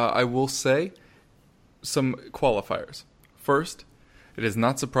 And I will say some qualifiers. First, it is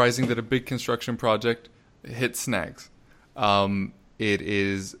not surprising that a big construction project hit snags. It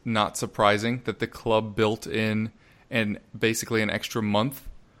is not surprising that the club built in basically an extra month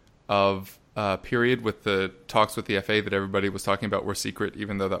of period with the talks with the FA that everybody was talking about were secret,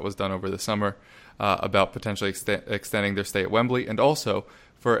 even though that was done over the summer, about potentially extending their stay at Wembley. And also,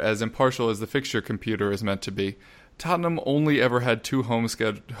 for as impartial as the fixture computer is meant to be, Tottenham only ever had 2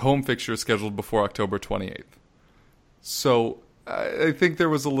 home fixtures scheduled before October 28th. So I think there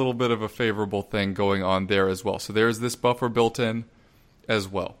was a little bit of a favorable thing going on there as well. So there's this buffer built in as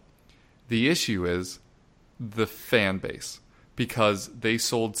well. The issue is the fan base, because they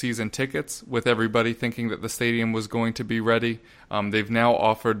sold season tickets with everybody thinking that the stadium was going to be ready. They've now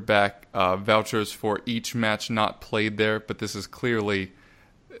offered back vouchers for each match not played there, but this is clearly,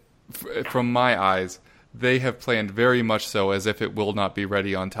 from my eyes, they have planned very much so as if it will not be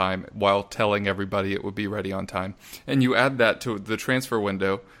ready on time, while telling everybody it would be ready on time. And you add that to the transfer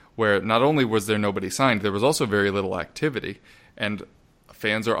window, where not only was there nobody signed, there was also very little activity. And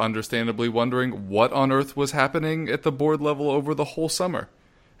fans are understandably wondering what on earth was happening at the board level over the whole summer.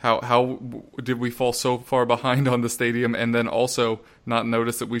 How did we fall so far behind on the stadium, and then also not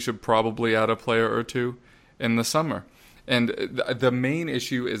notice that we should probably add a player or two in the summer? And the main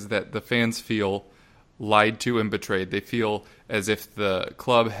issue is that the fans feel lied to and betrayed. They feel as if the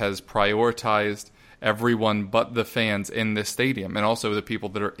club has prioritized everyone but the fans in this stadium, and also the people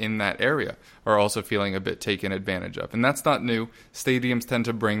that are in that area are also feeling a bit taken advantage of. And that's not new. Stadiums tend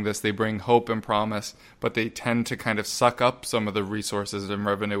to bring this. They bring hope and promise, but they tend to kind of suck up some of the resources and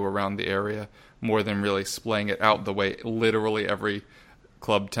revenue around the area more than really splaying it out the way literally every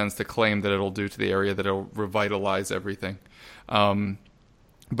club tends to claim that it'll do to the area, that it'll revitalize everything.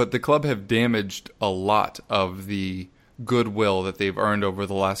 But the club have damaged a lot of the goodwill that they've earned over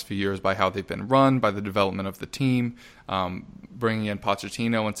the last few years by how they've been run, by the development of the team, bringing in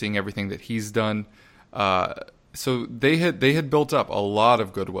Pochettino and seeing everything that he's done. So they had built up a lot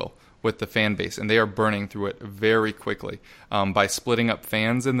of goodwill with the fan base, and they are burning through it very quickly by splitting up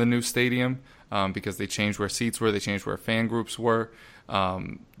fans in the new stadium, because they changed where seats were, they changed where fan groups were.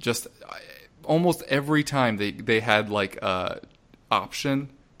 Just almost every time they had like a option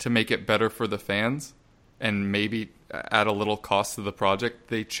to make it better for the fans and maybe add a little cost to the project,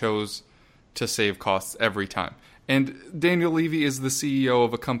 they chose to save costs every time. And Daniel Levy is the CEO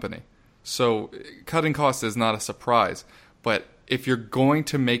of a company, so cutting costs is not a surprise. But if you're going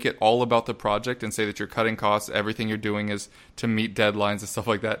to make it all about the project and say that you're cutting costs, everything you're doing is to meet deadlines and stuff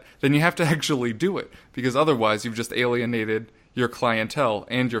like that, then you have to actually do it, because otherwise you've just alienated your clientele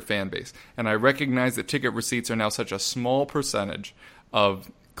and your fan base. And I recognize that ticket receipts are now such a small percentage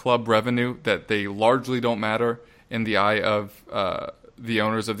of club revenue that they largely don't matter in the eye of the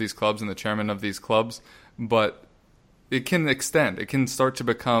owners of these clubs and the chairman of these clubs, but it can extend. It can start to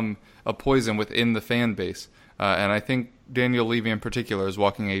become a poison within the fan base. And I think Daniel Levy in particular is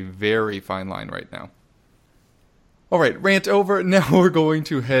walking a very fine line right now. All right, rant over. Now we're going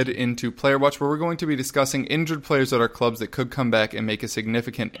to head into Player Watch, where we're going to be discussing injured players at our clubs that could come back and make a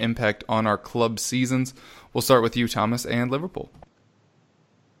significant impact on our club seasons. We'll start with you, Thomas, and Liverpool.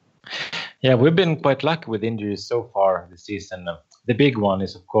 Yeah, we've been quite lucky with injuries so far this season. The big one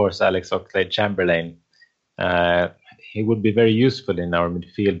is, of course, Alex Oxlade-Chamberlain. He would be very useful in our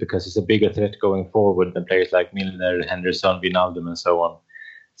midfield because he's a bigger threat going forward than players like Milner, Henderson, Wijnaldum, and so on.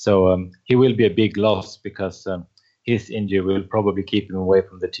 So he will be a big loss because his injury will probably keep him away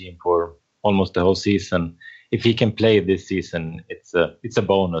from the team for almost the whole season. If he can play this season, it's a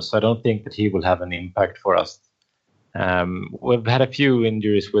bonus. So I don't think that he will have an impact for us. We've had a few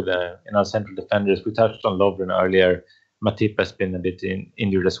injuries in our central defenders. We touched on Lovren earlier. Matip has been a bit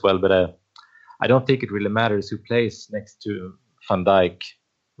injured as well, but I don't think it really matters who plays next to Van Dijk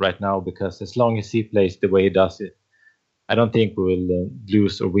right now, because as long as he plays the way he does it, I don't think we will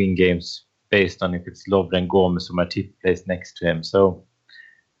lose or win games based on if it's Lovren, Gomez, or Matip plays next to him. So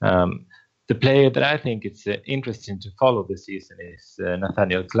the player that I think it's interesting to follow this season is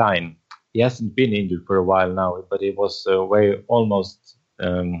Nathaniel Klein. He hasn't been injured for a while now, but it was almost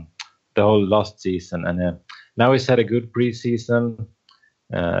the whole last season. And now he's had a good preseason,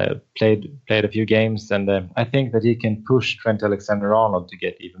 played a few games, and I think that he can push Trent Alexander-Arnold to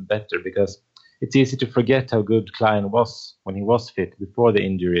get even better, because it's easy to forget how good Klein was when he was fit before the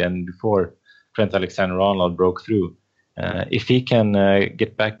injury and before Trent Alexander-Arnold broke through. If he can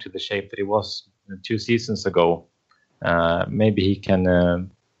get back to the shape that he was 2 seasons ago, Maybe he can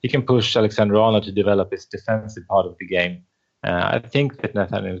push Alexander-Arnold to develop his defensive part of the game. I think that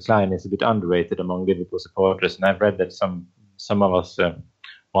Nathaniel Clyne is a bit underrated among Liverpool supporters, and I've read that some of us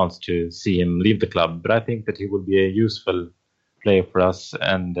wants to see him leave the club. But I think that he will be a useful player for us,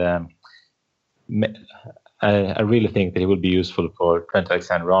 and I really think that he will be useful for Trent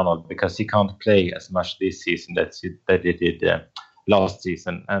Alexander-Arnold, because he can't play as much this season that he did last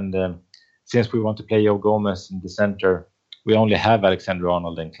season. And since we want to play Joe Gomez in the center, we only have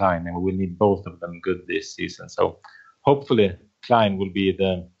Alexander-Arnold and Clyne, and we will need both of them good this season. So hopefully Clyne will be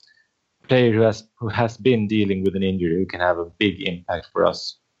the player who has been dealing with an injury, who can have a big impact for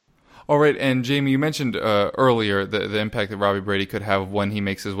us. All right, and Jamie, you mentioned earlier the impact that Robbie Brady could have when he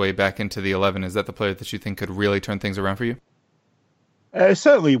makes his way back into the 11. Is that the player that you think could really turn things around for you?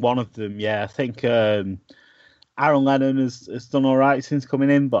 Certainly one of them, yeah. I think Aaron Lennon has done all right since coming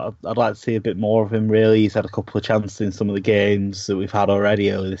in, but I'd like to see a bit more of him, really. He's had a couple of chances in some of the games that we've had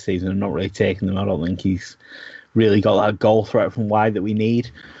already early this season and not really taken them. I don't think he's really got that goal threat from wide that we need.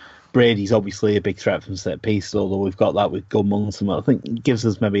 Brady's obviously a big threat from set pieces, although we've got that with Gunmunson. I think it gives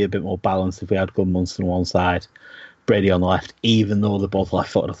us maybe a bit more balance if we had Gunmunson on one side, Brady on the left. Even though they're both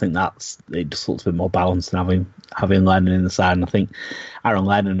left-footed, I think it just looks a bit more balanced than having Lennon in the side. And I think Aaron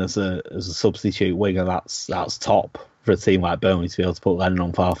Lennon as a substitute winger, that's top for a team like Burnley to be able to put Lennon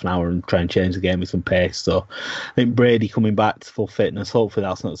on for half an hour and try and change the game with some pace. So I think Brady coming back to full fitness, hopefully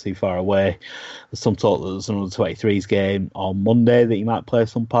that's not too far away. There's some talk that there's another 23s game on Monday that he might play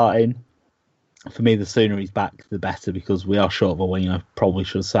some part in. For me, the sooner he's back, the better, because we are short of a winger. Probably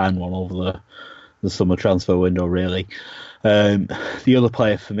should have signed one over the summer transfer window, really. The other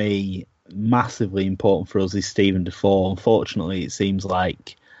player for me, massively important for us, is Stephen Defoe. Unfortunately, it seems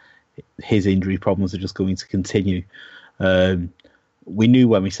like his injury problems are just going to continue. We knew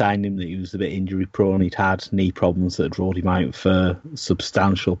when we signed him that he was a bit injury prone. He'd had knee problems that had ruled him out for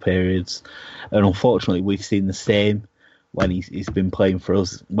substantial periods, and unfortunately we've seen the same when he's been playing for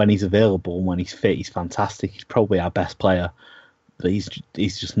us. When he's available and when he's fit, he's fantastic. He's probably our best player, but he's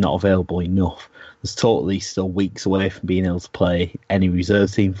just not available enough. There's totally still weeks away from being able to play any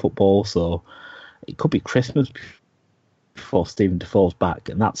reserve team football, so it could be Christmas before Stephen Defoe's back,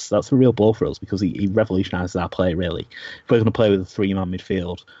 and that's a real blow for us, because he revolutionises our play, really. If we're going to play with a three-man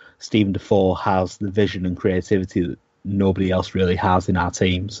midfield, Stephen Defoe has the vision and creativity that nobody else really has in our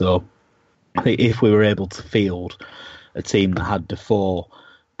team. So I think if we were able to field a team that had Defoe,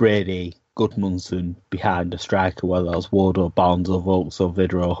 Brady, Gudmundsson behind a striker, whether that was Wood or Barnes or Vokes or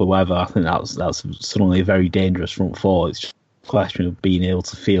Vidra or whoever, I think that's suddenly a very dangerous front four. It's just a question of being able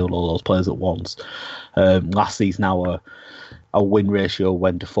to field all those players at once. Last season, our win ratio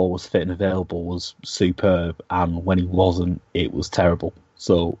when Defoe was fit and available was superb, and when he wasn't, it was terrible.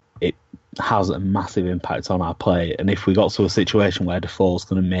 So it has a massive impact on our play, and if we got to a situation where Defoe's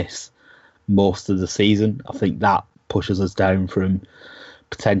going to miss most of the season, I think that pushes us down from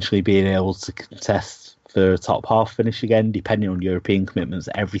potentially being able to contest for a top half finish again, depending on European commitments.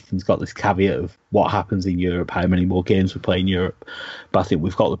 Everything's got this caveat of what happens in Europe, how many more games we play in Europe. But I think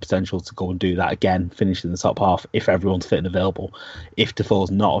we've got the potential to go and do that again, finish in the top half if everyone's fit and available. If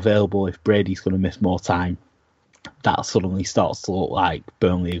Defoe's not available, if Brady's going to miss more time, that suddenly starts to look like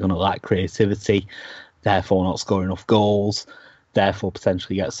Burnley are going to lack creativity, therefore not scoring enough goals, therefore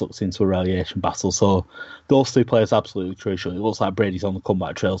potentially get sucked into a relegation battle. So those two players are absolutely crucial. It looks like Brady's on the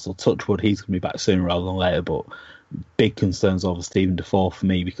comeback trail, so touch wood, he's going to be back sooner rather than later. But big concerns over Stephen Defoe for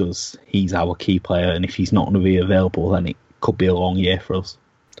me, because he's our key player, and if he's not going to be available, then it could be a long year for us.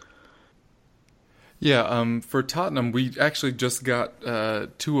 Yeah, for Tottenham, we actually just got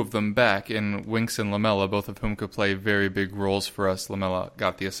two of them back in Winks and Lamela, both of whom could play very big roles for us. Lamela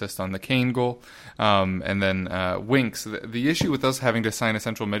got the assist on the Kane goal, and then Winks. The issue with us having to sign a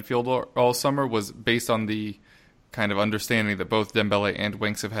central midfielder all summer was based on the kind of understanding that both Dembele and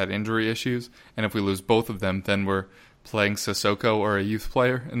Winks have had injury issues, and if we lose both of them, then we're playing Sissoko or a youth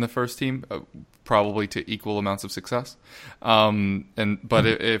player in the first team, probably to equal amounts of success. But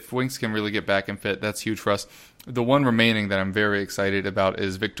if Winks can really get back and fit, that's huge for us. The one remaining that I'm very excited about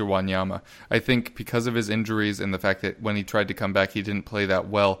is Victor Wanyama. I think because of his injuries and the fact that when he tried to come back, he didn't play that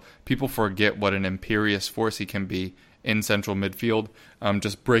well, people forget what an imperious force he can be in central midfield,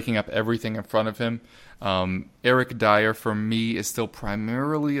 just breaking up everything in front of him. Eric Dyer, for me, is still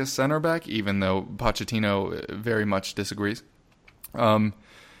primarily a center back, even though Pochettino very much disagrees.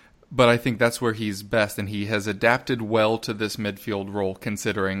 But I think that's where he's best, and he has adapted well to this midfield role,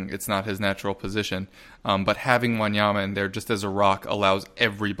 considering it's not his natural position. But having Wanyama in there just as a rock allows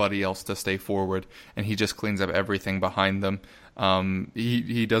everybody else to stay forward, and he just cleans up everything behind them.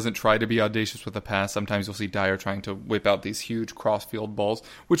 He doesn't try to be audacious with the pass. Sometimes you'll see Dyer trying to whip out these huge cross-field balls,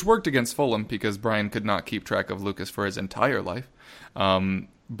 which worked against Fulham because Brian could not keep track of Lucas for his entire life.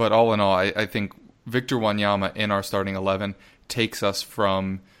 But all in all, I think Victor Wanyama in our starting 11 takes us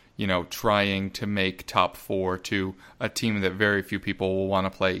from, trying to make top 4 to a team that very few people will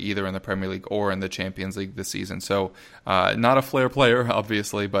want to play either in the Premier League or in the Champions League this season. So not a flair player,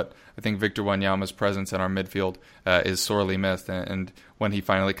 obviously, but I think Victor Wanyama's presence in our midfield is sorely missed. And when he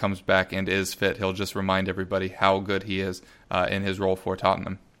finally comes back and is fit, he'll just remind everybody how good he is in his role for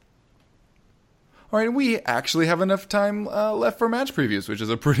Tottenham. All right, we actually have enough time left for match previews, which is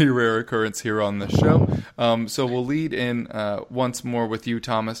a pretty rare occurrence here on the show. So we'll lead in once more with you,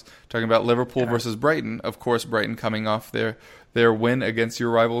 Thomas, talking about Liverpool versus Brighton. Of course, Brighton coming off their win against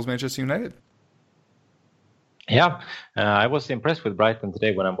your rivals, Manchester United. Yeah, I was impressed with Brighton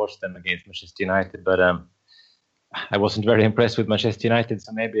today when I watched them against Manchester United, but I wasn't very impressed with Manchester United,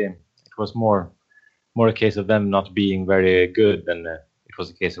 so maybe it was more a case of them not being very good than it was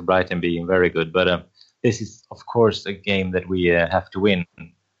a case of Brighton being very good. But this is, of course, a game that we have to win.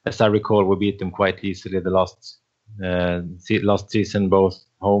 As I recall, we beat them quite easily the last season, both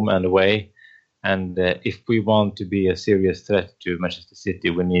home and away. And if we want to be a serious threat to Manchester City,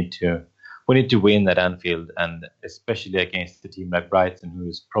 we need to win at Anfield, and especially against a team like Brighton, who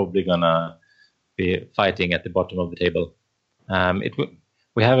is probably gonna be fighting at the bottom of the table.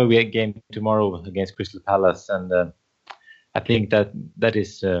 We have a game tomorrow against Crystal Palace, and I think that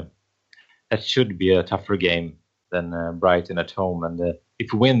should be a tougher game than Brighton at home. And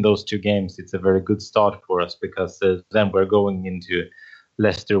if we win those 2 games, it's a very good start for us, because then we're going into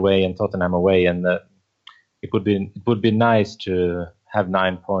Leicester away and Tottenham away, and it would be nice to have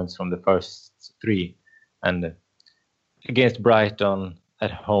 9 points from the first 3. And against Brighton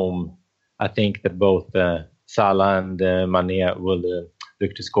at home, I think that both Salah and Mane will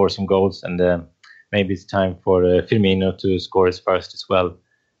look to score some goals, and maybe it's time for Firmino to score his first as well.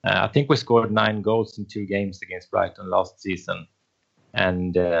 I think we scored 9 goals in 2 games against Brighton last season,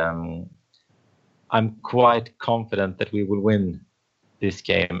 and I'm quite confident that we will win this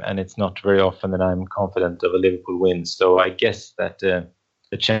game, and it's not very often that I'm confident of a Liverpool win, so I guess that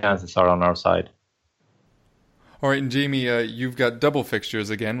the chances are on our side. All right, and Jamie, you've got double fixtures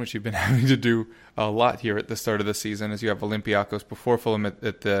again, which you've been having to do a lot here at the start of the season, as you have Olympiacos before Fulham at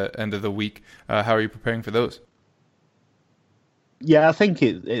the end of the week. How are you preparing for those? Yeah, I think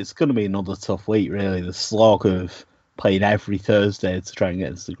it's going to be another tough week, really. The slog of playing every Thursday to try and get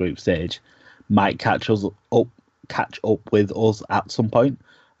into the group stage might catch up with us at some point.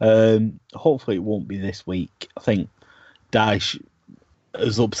 Hopefully it won't be this week. I think Dyche,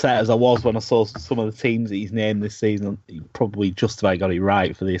 as upset as I was when I saw some of the teams that he's named this season, he probably just about got it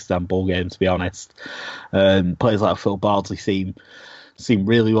right for the Istanbul game, to be honest. Players like Phil Bardsley seem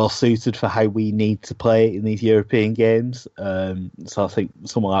really well suited for how we need to play in these European games. So I think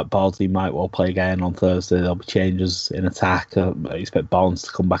someone like Bardsley might well play again on Thursday. There'll be changes in attack. I expect Barnes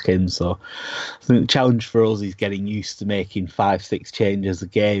to come back in. So I think the challenge for us is getting used to making 5-6 changes a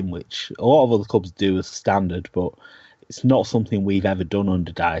game, which a lot of other clubs do as standard, but it's not something we've ever done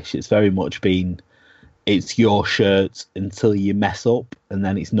under Dyche. It's very much been, it's your shirt until you mess up, and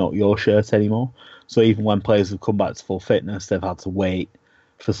then it's not your shirt anymore. So even when players have come back to full fitness, they've had to wait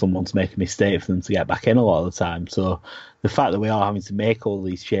for someone to make a mistake for them to get back in a lot of the time. So the fact that we are having to make all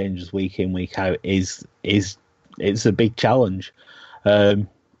these changes week in, week out is it's a big challenge. I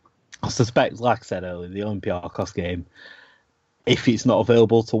suspect, like I said earlier, the Olympiacos game, if it's not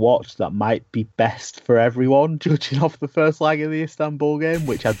available to watch, that might be best for everyone, judging off the first leg of the Istanbul game,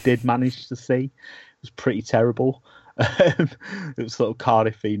 which I did manage to see. It was pretty terrible. It was sort of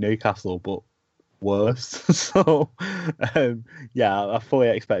Cardiff v Newcastle, but worse. So, yeah, I fully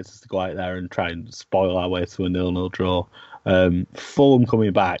expect us to go out there and try and spoil our way to a 0-0 draw. Fulham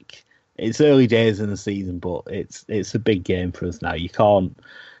coming back, it's early days in the season, but it's a big game for us now. You can't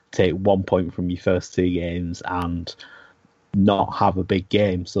take 1 point from your first 2 games and not have a big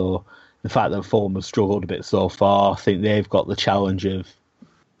game. So the fact that Fulham have struggled a bit so far, I think they've got the challenge of,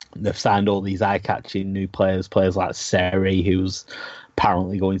 they've signed all these eye-catching new players like Seri, who's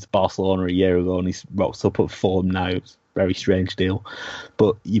apparently going to Barcelona a year ago, and he's rocked up at Fulham now. It's a very strange deal.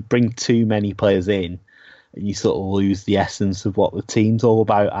 But you bring too many players in, and you sort of lose the essence of what the team's all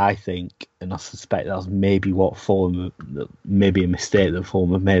about, I think. And I suspect that's maybe what Fulham, maybe a mistake that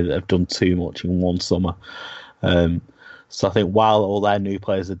Fulham have made, that they've done too much in one summer. So I think while all their new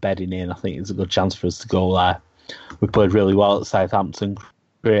players are bedding in, I think it's a good chance for us to go there. We played really well at Southampton,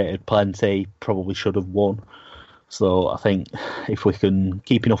 created plenty, probably should have won. So I think if we can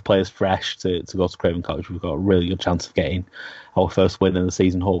keep enough players fresh to go to Craven Cottage, we've got a really good chance of getting our first win of the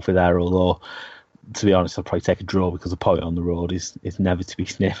season, hopefully there. Although, to be honest, I'll probably take a draw because a point on the road is never to be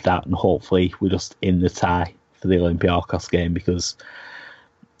sniffed at, and hopefully we're just in the tie for the Olympiacos game, because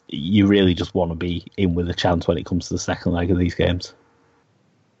you really just want to be in with a chance when it comes to the second leg of these games.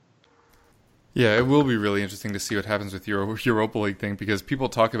 Yeah, it will be really interesting to see what happens with your Europa League thing, because people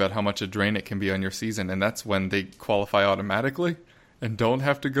talk about how much a drain it can be on your season, and that's when they qualify automatically and don't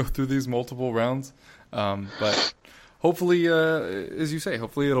have to go through these multiple rounds. But hopefully, as you say,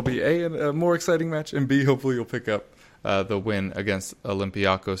 hopefully it'll be a more exciting match, and B, hopefully you'll pick up the win against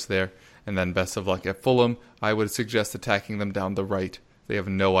Olympiacos there, and then best of luck at Fulham. I would suggest attacking them down the right. They have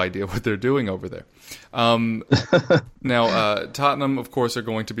no idea what they're doing over there. Now, Tottenham, of course, are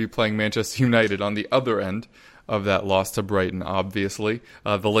going to be playing Manchester United on the other end of that loss to Brighton, obviously.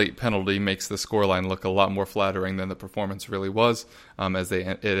 The late penalty makes the scoreline look a lot more flattering than the performance really was, as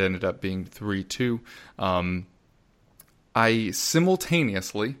it ended up being 3-2. I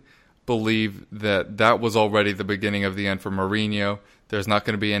simultaneously believe that was already the beginning of the end for Mourinho. There's not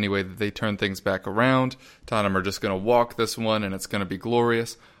going to be any way that they turn things back around. Tottenham are just going to walk this one, and it's going to be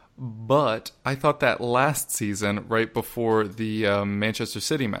glorious. But I thought that last season, right before the Manchester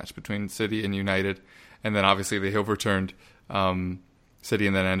City match between City and United, and then obviously they overturned City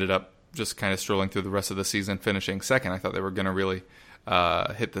and then ended up just kind of strolling through the rest of the season, finishing second. I thought they were going to really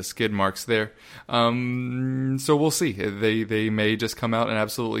hit the skid marks there. So we'll see. They may just come out and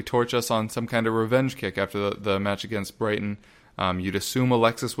absolutely torch us on some kind of revenge kick after the match against Brighton. You'd assume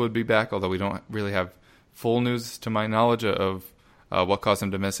Alexis would be back, although we don't really have full news to my knowledge of what caused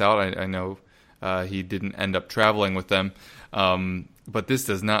him to miss out. I know he didn't end up traveling with them. But this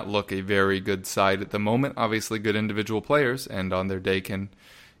does not look a very good side at the moment. Obviously good individual players, and on their day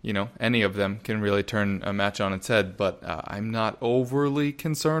any of them can really turn a match on its head. But I'm not overly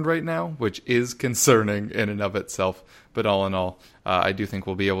concerned right now, which is concerning in and of itself. But all in all, I do think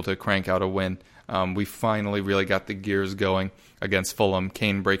we'll be able to crank out a win. We finally really got the gears going against Fulham.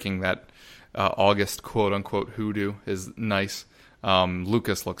 Kane breaking that August quote-unquote hoodoo is nice.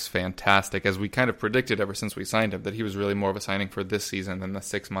 Lucas looks fantastic, as we kind of predicted ever since we signed him, that he was really more of a signing for this season than the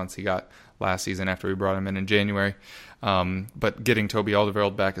 6 months he got last season after we brought him in January. But getting Toby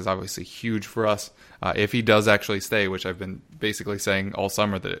Alderweireld back is obviously huge for us. If he does actually stay, which I've been basically saying all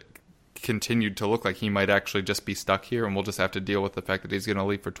summer that it continued to look like he might actually just be stuck here, and we'll just have to deal with the fact that he's going to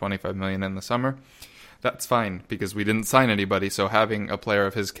leave for $25 million in the summer. That's fine, because we didn't sign anybody, so having a player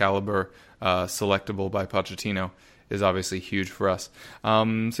of his caliber selectable by Pochettino is obviously huge for us.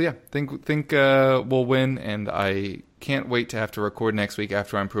 So yeah, think we'll win, and I can't wait to have to record next week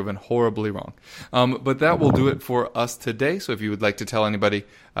after I'm proven horribly wrong. But that will do it for us today. So if you would like to tell anybody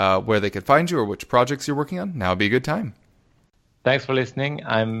where they could find you or which projects you're working on, now would be a good time. Thanks for listening.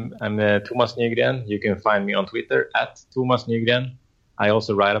 I'm Thomas Nygren. You can find me on Twitter at Thomas Nygren. I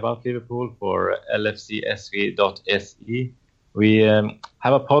also write about Liverpool for lfcsv.se. We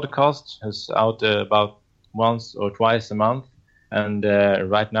have a podcast that's out about once or twice a month, and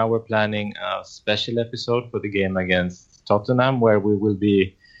right now we're planning a special episode for the game against Tottenham, where we will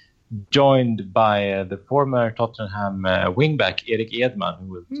be joined by the former Tottenham wingback Erik Edman, who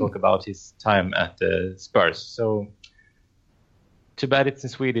will talk about his time at Spurs. So too bad it's in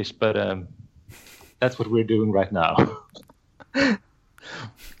Swedish, but that's what we're doing right now.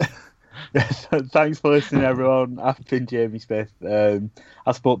 Thanks for listening, everyone. I've been Jamie Smith. I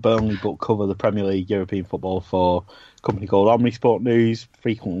support Burnley, but cover the Premier League, European football for a company called Omni Sport News.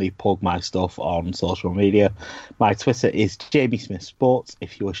 Frequently plug my stuff on social media. My Twitter is Jamie Smith Sports,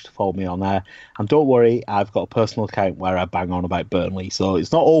 if you wish to follow me on there. And don't worry, I've got a personal account where I bang on about Burnley, so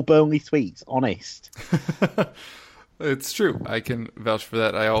it's not all Burnley tweets, honest. It's true. I can vouch for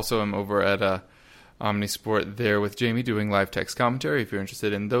that. I also am over at Omnisport there with Jamie doing live text commentary. If you're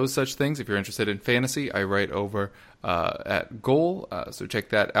interested in those such things, if you're interested in fantasy, I write over at Goal, so check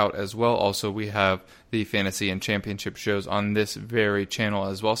that out as well. Also, we have the fantasy and championship shows on this very channel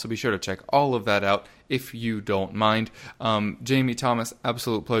as well, so be sure to check all of that out if you don't mind. Jamie, Thomas,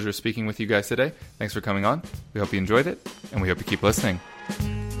 absolute pleasure speaking with you guys today. Thanks for coming on. We hope you enjoyed it, and we hope you keep listening.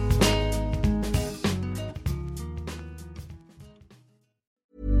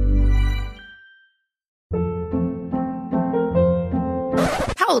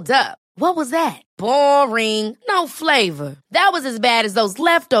 Hold up. What was that? Boring. No flavor. That was as bad as those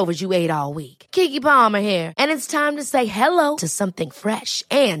leftovers you ate all week. Keke Palmer here, and it's time to say hello to something fresh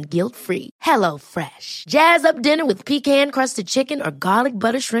and guilt-free. Hello Fresh. Jazz up dinner with pecan-crusted chicken or garlic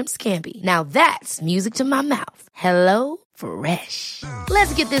butter shrimp scampi. Now that's music to my mouth. Hello Fresh.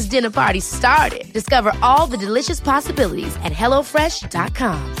 Let's get this dinner party started. Discover all the delicious possibilities at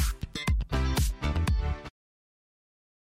HelloFresh.com.